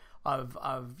here of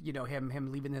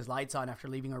him leaving his lights on after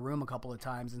leaving a room a couple of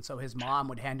times, and so his mom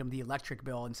would hand him the electric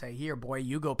bill and say, "Here, boy,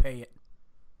 you go pay it."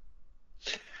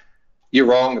 You're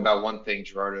wrong about one thing,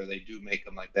 Gerardo. They do make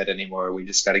them like that anymore. We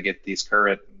just got to get these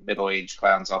current middle-aged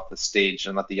clowns off the stage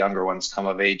and let the younger ones come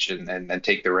of age and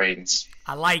take the reins.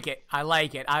 I like it.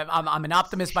 I'm an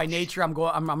optimist by nature.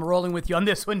 I'm rolling with you on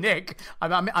this one, Nick.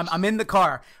 I'm in the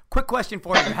car. Quick question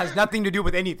for you. It has nothing to do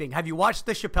with anything. Have you watched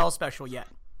the Chappelle special yet?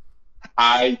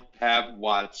 I have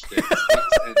watched it.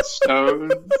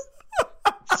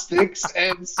 Sticks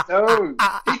and Stones.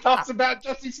 He talks about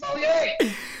Jussie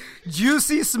Smollett.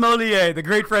 Juicy Smollett, the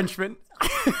great Frenchman.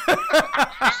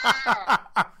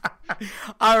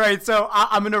 All right, so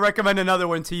I'm going to recommend another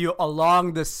one to you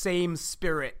along the same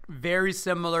spirit. Very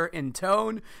similar in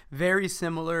tone, very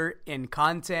similar in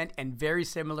content, and very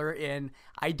similar in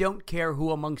I don't care who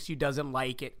amongst you doesn't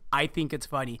like it. I think it's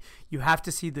funny. You have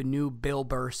to see the new Bill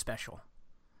Burr special.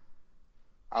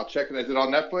 I'll check it. Is it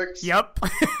on Netflix? Yep.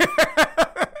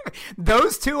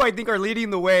 Those two, I think, are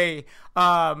leading the way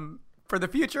for the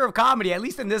future of comedy, at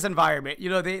least in this environment.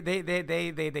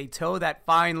 They toe that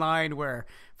fine line where,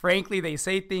 frankly, they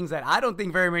say things that I don't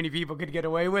think very many people could get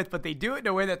away with, but they do it in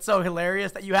a way that's so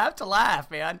hilarious that you have to laugh,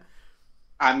 man.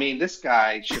 I mean, this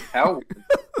guy, Chappelle,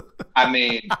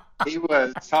 he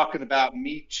was talking about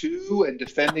Me Too and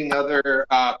defending other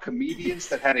comedians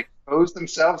that had exposed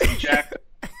themselves and jacked up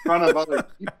in front of other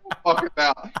people. Talking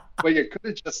about, well, you could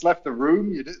have just left the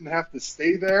room. You didn't have to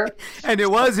stay there. And it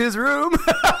was his room.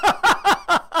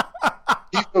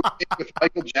 He's okay with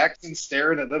Michael Jackson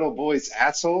staring at little boys'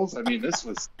 assholes. I mean, this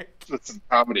was some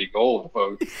comedy gold,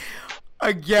 folks.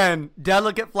 Again,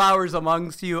 delicate flowers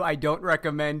amongst you. I don't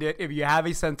recommend it. If you have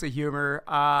a sense of humor,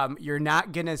 you're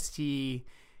not going to see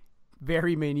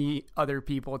very many other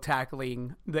people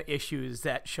tackling the issues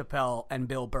that Chappelle and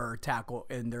Bill Burr tackle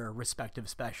in their respective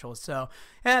specials. So,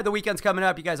 the weekend's coming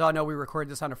up. You guys all know we record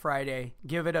this on a Friday.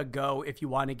 Give it a go if you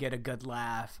want to get a good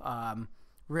laugh.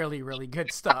 Really, really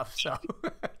good stuff. So,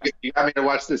 you got me to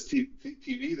watch this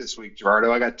TV this week,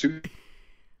 Gerardo. I got two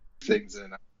things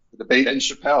in. Debate and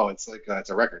Chappelle. It's like it's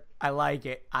a record. I like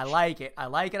it.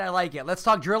 Let's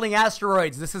talk drilling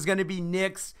asteroids. This is going to be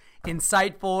Nick's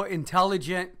insightful,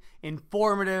 intelligent,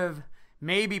 informative,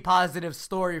 maybe positive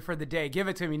story for the day. Give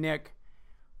it to me, Nick.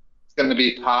 It's going to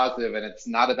be positive, and it's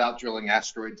not about drilling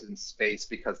asteroids in space,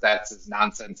 because that's as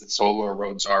nonsense as solar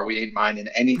roads are. We ain't mining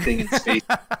anything in space,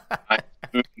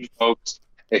 folks.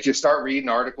 If you start reading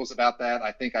articles about that,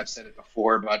 I think I've said it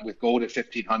before, but with gold at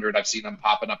 1,500, I've seen them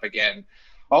popping up again.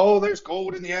 Oh, there's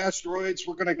gold in the asteroids.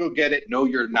 We're going to go get it. No,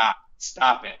 you're not.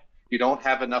 Stop it. You don't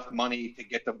have enough money to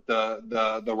get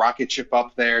the rocket ship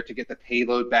up there, to get the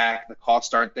payload back. The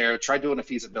costs aren't there. Try doing a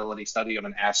feasibility study on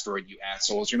an asteroid, you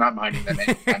assholes. You're not mining them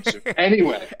anytime soon.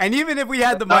 Anyway. And even if we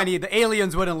had the money, the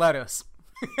aliens wouldn't let us.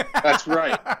 That's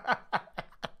right.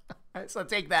 So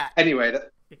take that. Anyway,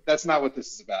 that's not what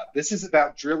this is about. This is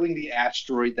about drilling the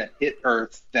asteroid that hit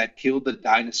Earth, that killed the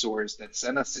dinosaurs, that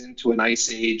sent us into an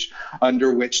ice age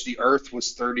under which the Earth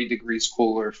was 30 degrees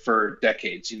cooler for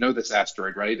decades. You know this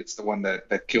asteroid, right? It's the one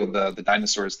that killed the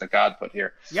dinosaurs that God put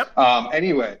here. Yep.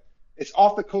 Anyway, it's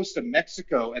off the coast of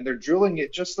Mexico, and they're drilling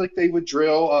it just like they would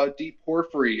drill deep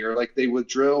porphyry, or like they would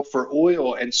drill for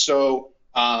oil. And so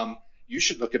you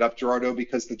should look it up, Gerardo,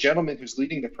 because the gentleman who's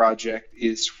leading the project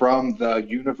is from the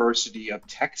University of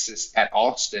Texas at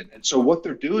Austin. And so what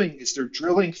they're doing is they're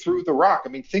drilling through the rock. I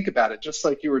mean, think about it. Just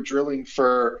like you were drilling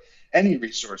for any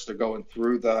resource, they're going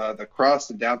through the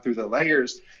crust and down through the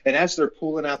layers. And as they're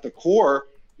pulling out the core,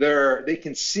 they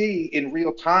can see in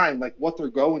real time like what they're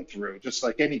going through, just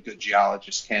like any good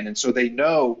geologist can. And so they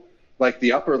know like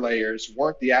the upper layers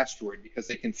weren't the asteroid because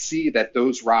they can see that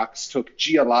those rocks took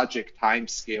geologic time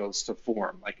scales to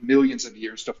form, like millions of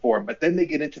years to form. But then they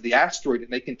get into the asteroid and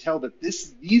they can tell that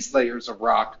these layers of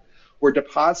rock were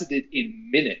deposited in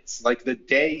minutes, like the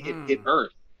day it hit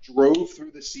Earth, drove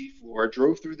through the seafloor,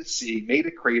 drove through the sea, made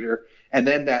a crater, and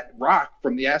then that rock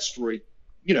from the asteroid,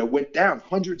 went down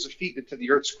hundreds of feet into the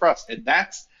Earth's crust. And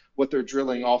that's what they're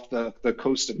drilling off the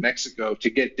coast of Mexico to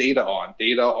get data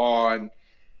on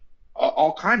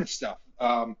all kind of stuff.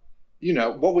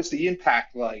 What was the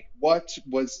impact like? What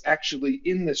was actually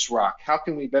in this rock? How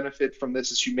can we benefit from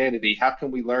this as humanity? How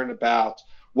can we learn about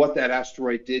what that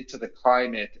asteroid did to the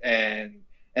climate and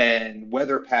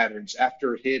weather patterns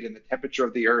after it hit and the temperature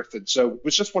of the Earth? And so it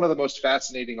was just one of the most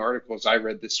fascinating articles I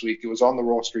read this week. It was on the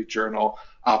Wall Street Journal.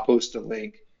 I'll post a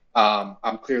link.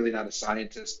 I'm clearly not a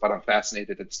scientist, but I'm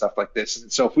fascinated in stuff like this.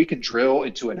 And so if we can drill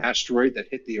into an asteroid that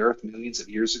hit the Earth millions of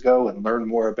years ago and learn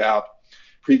more about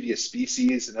previous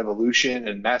species and evolution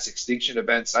and mass extinction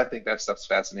events, I think that stuff's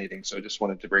fascinating. So I just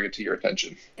wanted to bring it to your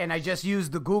attention. And I just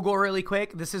used the Google really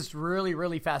quick. This is really,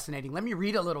 really fascinating. Let me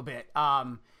read a little bit.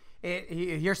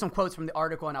 Here's some quotes from the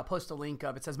article, and I'll post a link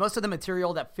up. It says, most of the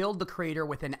material that filled the crater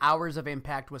within hours of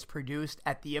impact was produced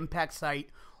at the impact site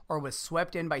or was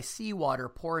swept in by seawater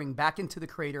pouring back into the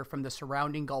crater from the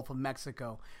surrounding Gulf of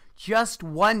Mexico. Just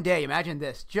one day, imagine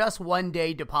this, just one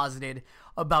day deposited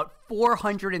about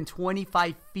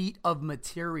 425 feet of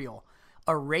material,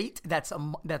 a rate that's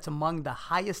among the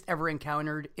highest ever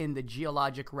encountered in the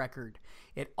geologic record.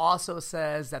 It also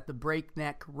says that the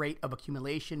breakneck rate of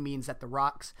accumulation means that the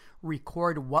rocks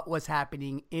record what was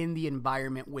happening in the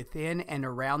environment within and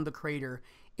around the crater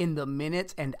in the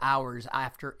minutes and hours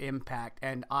after impact.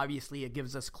 And obviously it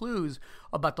gives us clues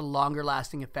about the longer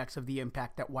lasting effects of the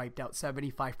impact that wiped out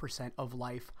 75% of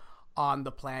life on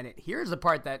the planet. Here's the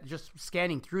part that, just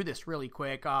scanning through this really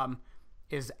quick,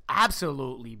 is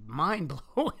absolutely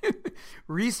mind-blowing.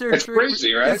 It's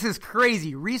crazy, right? This is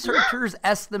crazy. Researchers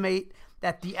estimate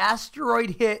that the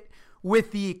asteroid hit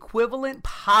with the equivalent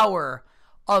power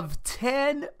of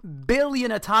 10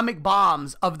 billion atomic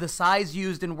bombs of the size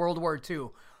used in World War II.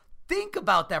 Think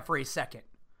about that for a second.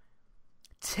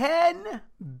 10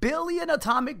 billion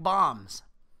atomic bombs.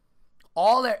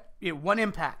 All at one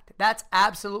impact. That's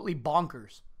absolutely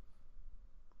bonkers.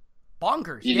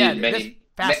 Bonkers. You yeah, need many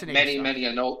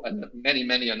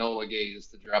Enola Gays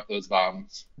to drop those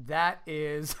bombs. That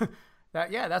is...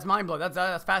 that's mind blowing.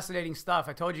 That's fascinating stuff.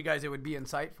 I told you guys it would be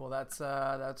insightful.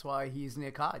 That's why he's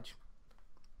Nick Hodge.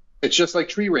 It's just like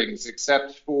tree rings,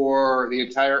 except for the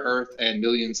entire Earth and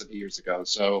millions of years ago.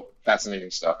 So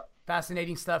fascinating stuff.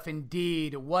 Fascinating stuff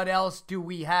indeed. What else do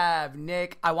we have,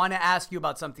 Nick? I want to ask you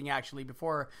about something actually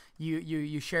before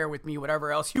you share with me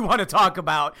whatever else you want to talk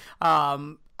about.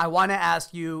 I want to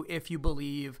ask you if you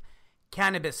believe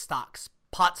cannabis stocks,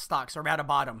 pot stocks, are at a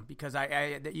bottom, because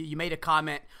you made a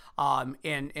comment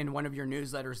in one of your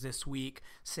newsletters this week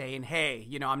saying, hey,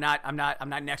 I'm not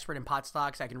an expert in pot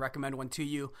stocks. I can recommend one to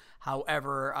you.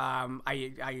 However,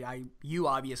 you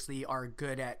obviously are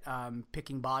good at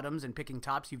picking bottoms and picking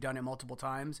tops. You've done it multiple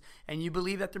times, and you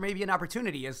believe that there may be an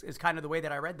opportunity. Is kind of the way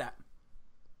that I read that.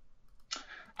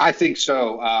 I think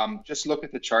so. Just look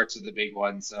at the charts of the big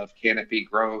ones of Canopy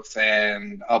Growth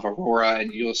and of Aurora,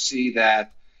 and you'll see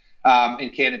that in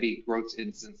Canopy Growth's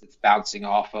instance, it's bouncing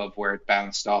off of where it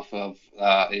bounced off of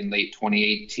in late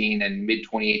 2018 and mid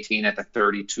 2018 at the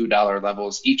 $32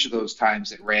 levels. Each of those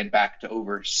times it ran back to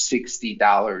over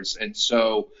 $60. And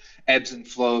so ebbs and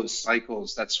flows,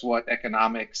 cycles, that's what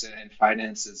economics and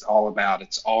finance is all about.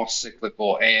 It's all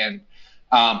cyclical. And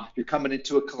you're coming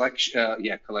into a collection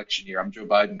year. I'm Joe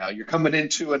Biden now. You're coming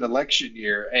into an election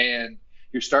year, and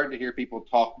you're starting to hear people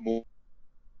talk more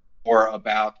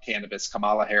about cannabis.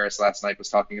 Kamala Harris last night was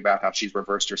talking about how she's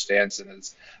reversed her stance and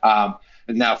is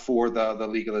now for the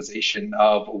legalization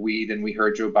of weed. And we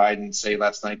heard Joe Biden say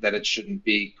last night that it shouldn't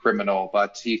be criminal,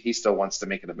 but he still wants to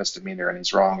make it a misdemeanor, and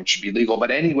he's wrong. It should be legal.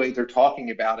 But anyway, they're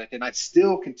talking about it. And I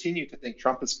still continue to think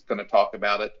Trump is going to talk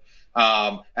about it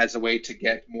as a way to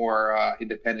get more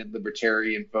independent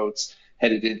libertarian votes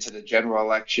headed into the general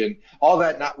election. All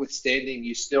that notwithstanding,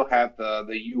 you still have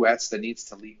the U.S. that needs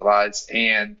to legalize,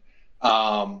 and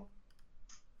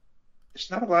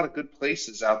there's not a lot of good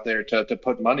places out there to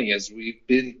put money, as we've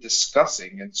been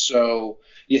discussing. And so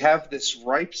you have this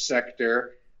ripe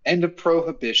sector, end of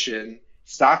prohibition.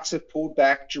 Stocks have pulled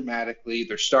back dramatically.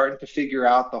 They're starting to figure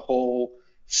out the whole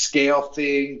scale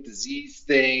thing, disease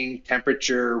thing,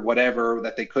 temperature, whatever,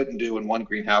 that they couldn't do in one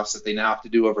greenhouse that they now have to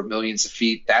do over millions of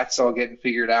feet. That's all getting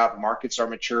figured out. Markets are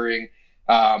maturing.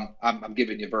 I'm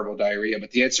giving you verbal diarrhea,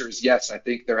 but the answer is yes. I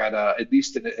think they're at at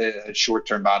least a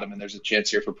short-term bottom, and there's a chance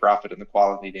here for profit in the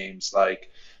quality names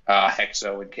like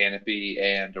Hexo and Canopy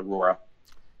and Aurora.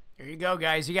 Here you go,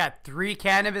 guys. You got 3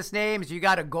 cannabis names. You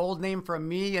got a gold name from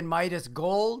me and Midas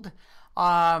Gold.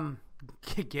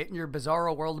 Getting your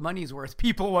Bizarro World money's worth,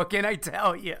 people. What can I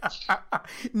tell you?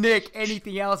 Nick,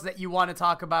 anything else that you want to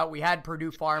talk about? We had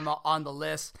Purdue Pharma on the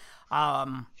list.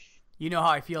 You know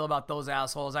how I feel about those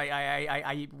assholes.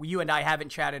 You and I haven't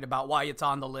chatted about why it's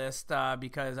on the list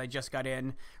because I just got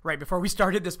in right before we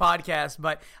started this podcast.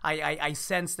 But I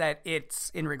sense that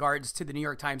it's in regards to the New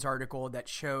York Times article that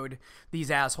showed these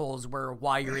assholes were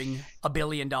wiring $1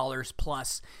 billion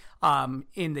plus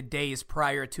in the days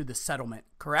prior to the settlement.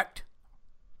 Correct?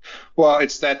 Well,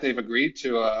 it's that they've agreed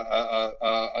to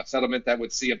a settlement that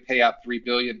would see them pay out $3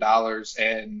 billion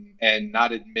and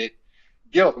not admit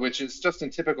guilt, which is just in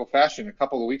typical fashion. A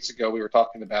couple of weeks ago, we were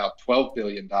talking about $12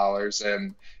 billion,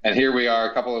 and here we are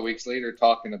a couple of weeks later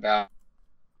talking about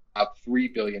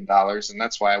 $3 billion, and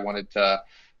that's why I wanted to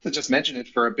just mention it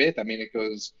for a bit. I mean, it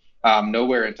goes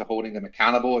nowhere into holding them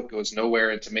accountable. It goes nowhere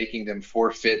into making them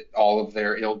forfeit all of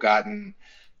their ill-gotten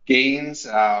gains.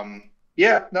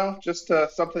 Yeah, no, just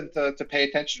something to pay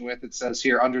attention with. It says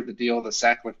here, under the deal, the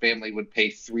Sackler family would pay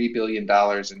 $3 billion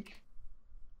in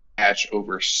cash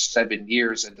over 7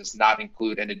 years and does not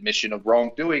include an admission of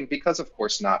wrongdoing because, of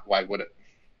course, not. Why would it?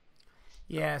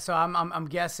 Yeah, so I'm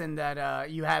guessing that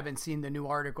you haven't seen the new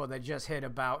article that just hit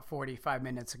about 45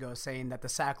 minutes ago saying that the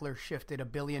Sacklers shifted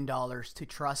 $1 billion to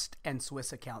trust and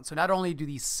Swiss accounts. So not only do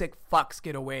these sick fucks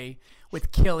get away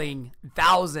with killing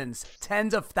thousands,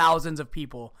 tens of thousands of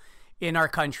people in our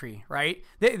country, right?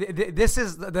 This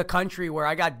is the country where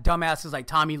I got dumbasses like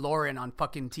Tommy Lauren on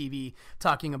fucking TV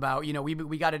talking about, you know,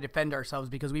 we got to defend ourselves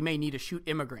because we may need to shoot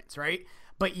immigrants, right?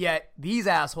 But yet these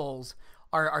assholes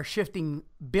are shifting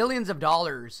billions of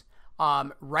dollars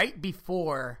right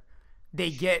before they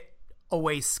get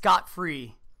away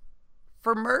scot-free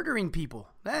for murdering people.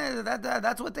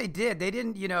 That's what they did. They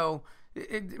didn't, you know...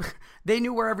 they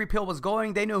knew where every pill was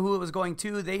going. They knew who it was going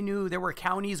to. They knew there were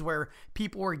counties where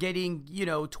people were getting,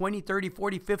 20, 30,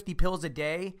 40, 50 pills a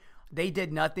day. They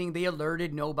did nothing. They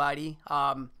alerted nobody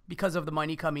because of the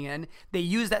money coming in. They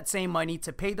used that same money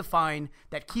to pay the fine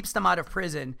that keeps them out of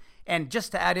prison. And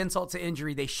just to add insult to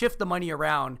injury, they shift the money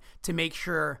around to make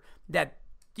sure that,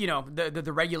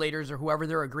 the regulators or whoever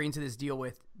they're agreeing to this deal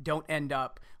with don't end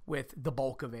up with the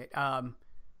bulk of it.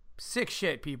 Sick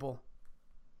shit, people.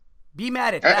 Be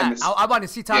mad at that. I want to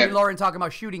see Tommy Lauren talking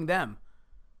about shooting them.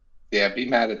 Yeah, be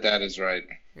mad at that is right.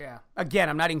 Yeah. Again,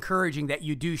 I'm not encouraging that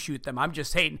you do shoot them. I'm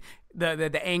just saying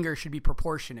the anger should be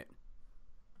proportionate.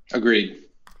 Agreed.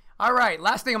 All right.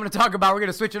 Last thing I'm going to talk about, we're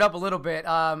going to switch it up a little bit.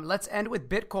 Let's end with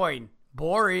Bitcoin.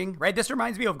 Boring, right? This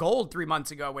reminds me of gold 3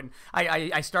 months ago when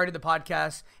I started the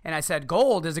podcast and I said,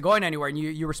 gold, is it going anywhere? And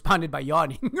you responded by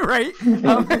yawning, right?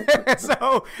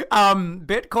 So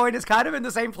Bitcoin is kind of in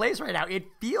the same place right now. It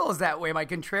feels that way. My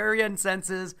contrarian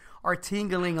senses are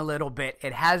tingling a little bit.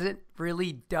 It hasn't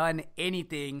really done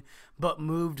anything but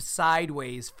moved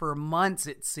sideways for months,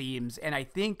 it seems. And I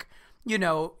think, in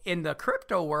the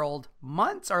crypto world,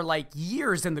 months are like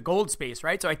years in the gold space,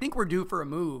 right? So I think we're due for a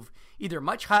move, either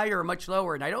much higher or much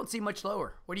lower, and I don't see much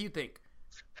lower. What do you think?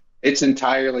 It's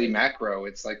entirely macro.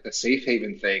 It's like the safe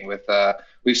haven thing with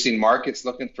we've seen markets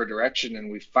looking for direction,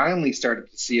 and we finally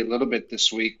started to see a little bit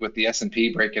this week with the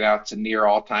S&P breaking out to near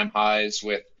all-time highs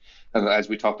with, as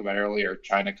we talked about earlier,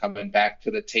 China coming back to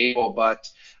the table. But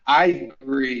I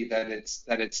agree that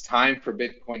it's time for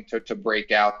Bitcoin to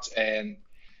break out, and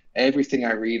everything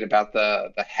I read about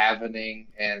the halvening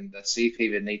and the safe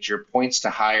haven nature points to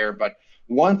higher. But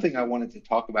one thing I wanted to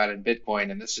talk about in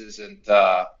Bitcoin, and this isn't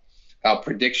a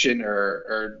prediction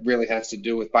or really has to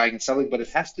do with buying and selling, but it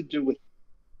has to do with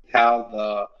how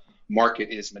the market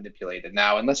is manipulated.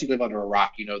 Now, unless you live under a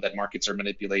rock, you know that markets are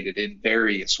manipulated in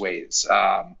various ways.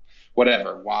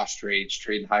 Whatever, wash trades,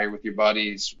 trading higher with your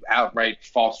buddies, outright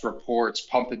false reports,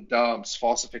 pump and dumps,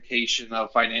 falsification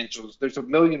of financials. There's a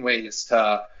million ways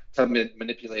to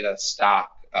manipulate a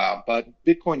stock, but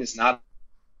Bitcoin is not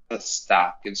a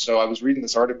stock. And so I was reading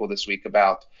this article this week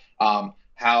about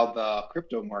how the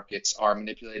crypto markets are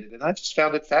manipulated, and I just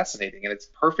found it fascinating, and it's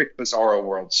perfect Bizarro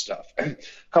World stuff. A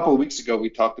couple of weeks ago, we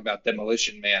talked about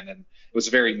Demolition Man, and it was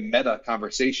a very meta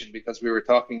conversation because we were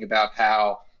talking about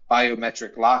how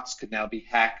biometric locks could now be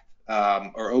hacked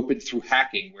or opened through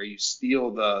hacking, where you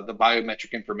steal the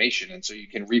biometric information, and so you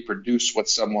can reproduce what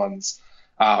someone's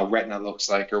retina looks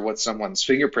like or what someone's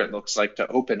fingerprint looks like to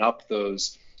open up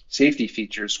those safety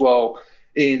features. Well,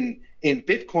 in in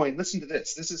Bitcoin, listen to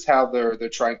this. This is how they're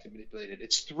trying to manipulate it.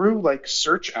 It's through like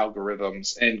search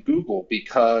algorithms and Google,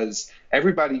 because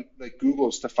everybody like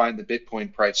Googles to find the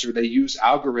Bitcoin price, or they use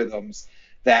algorithms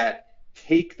that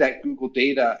take that Google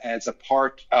data as a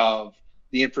part of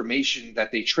the information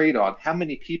that they trade on. How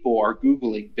many people are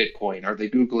Googling Bitcoin? Are they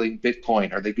Googling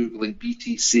Bitcoin? Are they Googling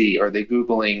BTC? Are they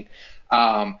Googling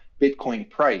Bitcoin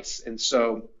price? And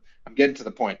so I'm getting to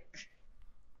the point.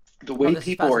 The way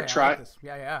people are trying,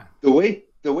 the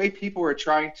way people are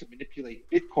trying to manipulate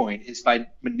Bitcoin is by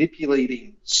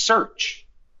manipulating search,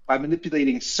 by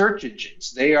manipulating search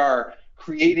engines. They are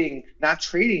creating not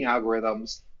trading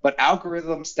algorithms, but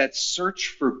algorithms that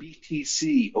search for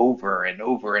BTC over and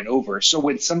over and over. So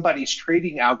when somebody's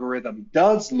trading algorithm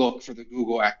does look for the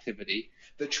Google activity,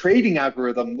 the trading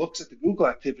algorithm looks at the Google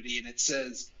activity and it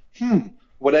says,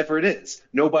 whatever it is,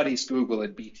 nobody's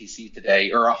Googling BTC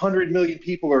today, or 100 million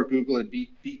people are Googling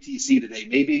BTC today.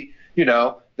 Maybe,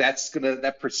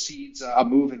 that precedes a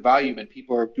move in volume and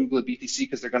people are Googling BTC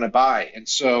because they're going to buy. And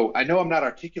so I know I'm not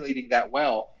articulating that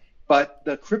well, but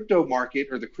the crypto market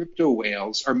or the crypto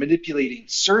whales are manipulating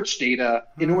search data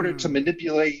in order to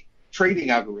manipulate trading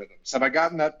algorithms. Have I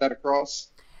gotten that across?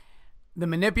 The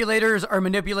manipulators are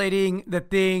manipulating the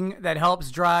thing that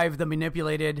helps drive the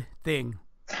manipulated thing.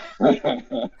 Did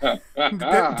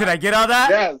I get all that?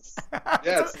 Yes.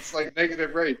 Yes. It's like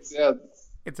negative rates. Yes.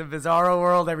 It's a bizarro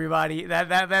world, everybody.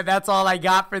 That's all I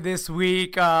got for this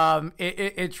week.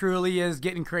 It truly is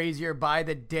getting crazier by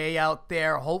the day out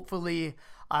there. Hopefully,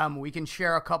 we can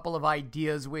share a couple of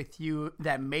ideas with you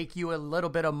that make you a little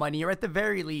bit of money, or at the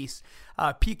very least,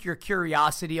 pique your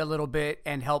curiosity a little bit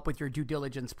and help with your due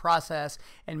diligence process,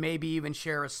 and maybe even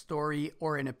share a story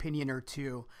or an opinion or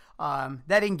two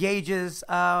that engages,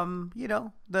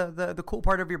 the cool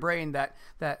part of your brain that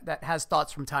has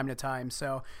thoughts from time to time.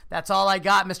 So that's all I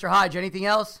got, Mr. Hodge. Anything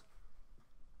else?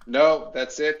 No,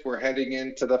 that's it. We're heading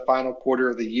into the final quarter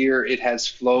of the year. It has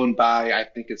flown by. I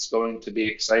think it's going to be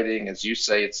exciting. As you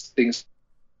say, things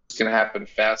going to happen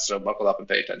fast, so buckle up and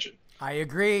pay attention. I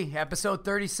agree. Episode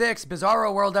 36,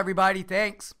 Bizarro World, everybody.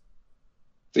 Thanks.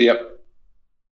 See ya.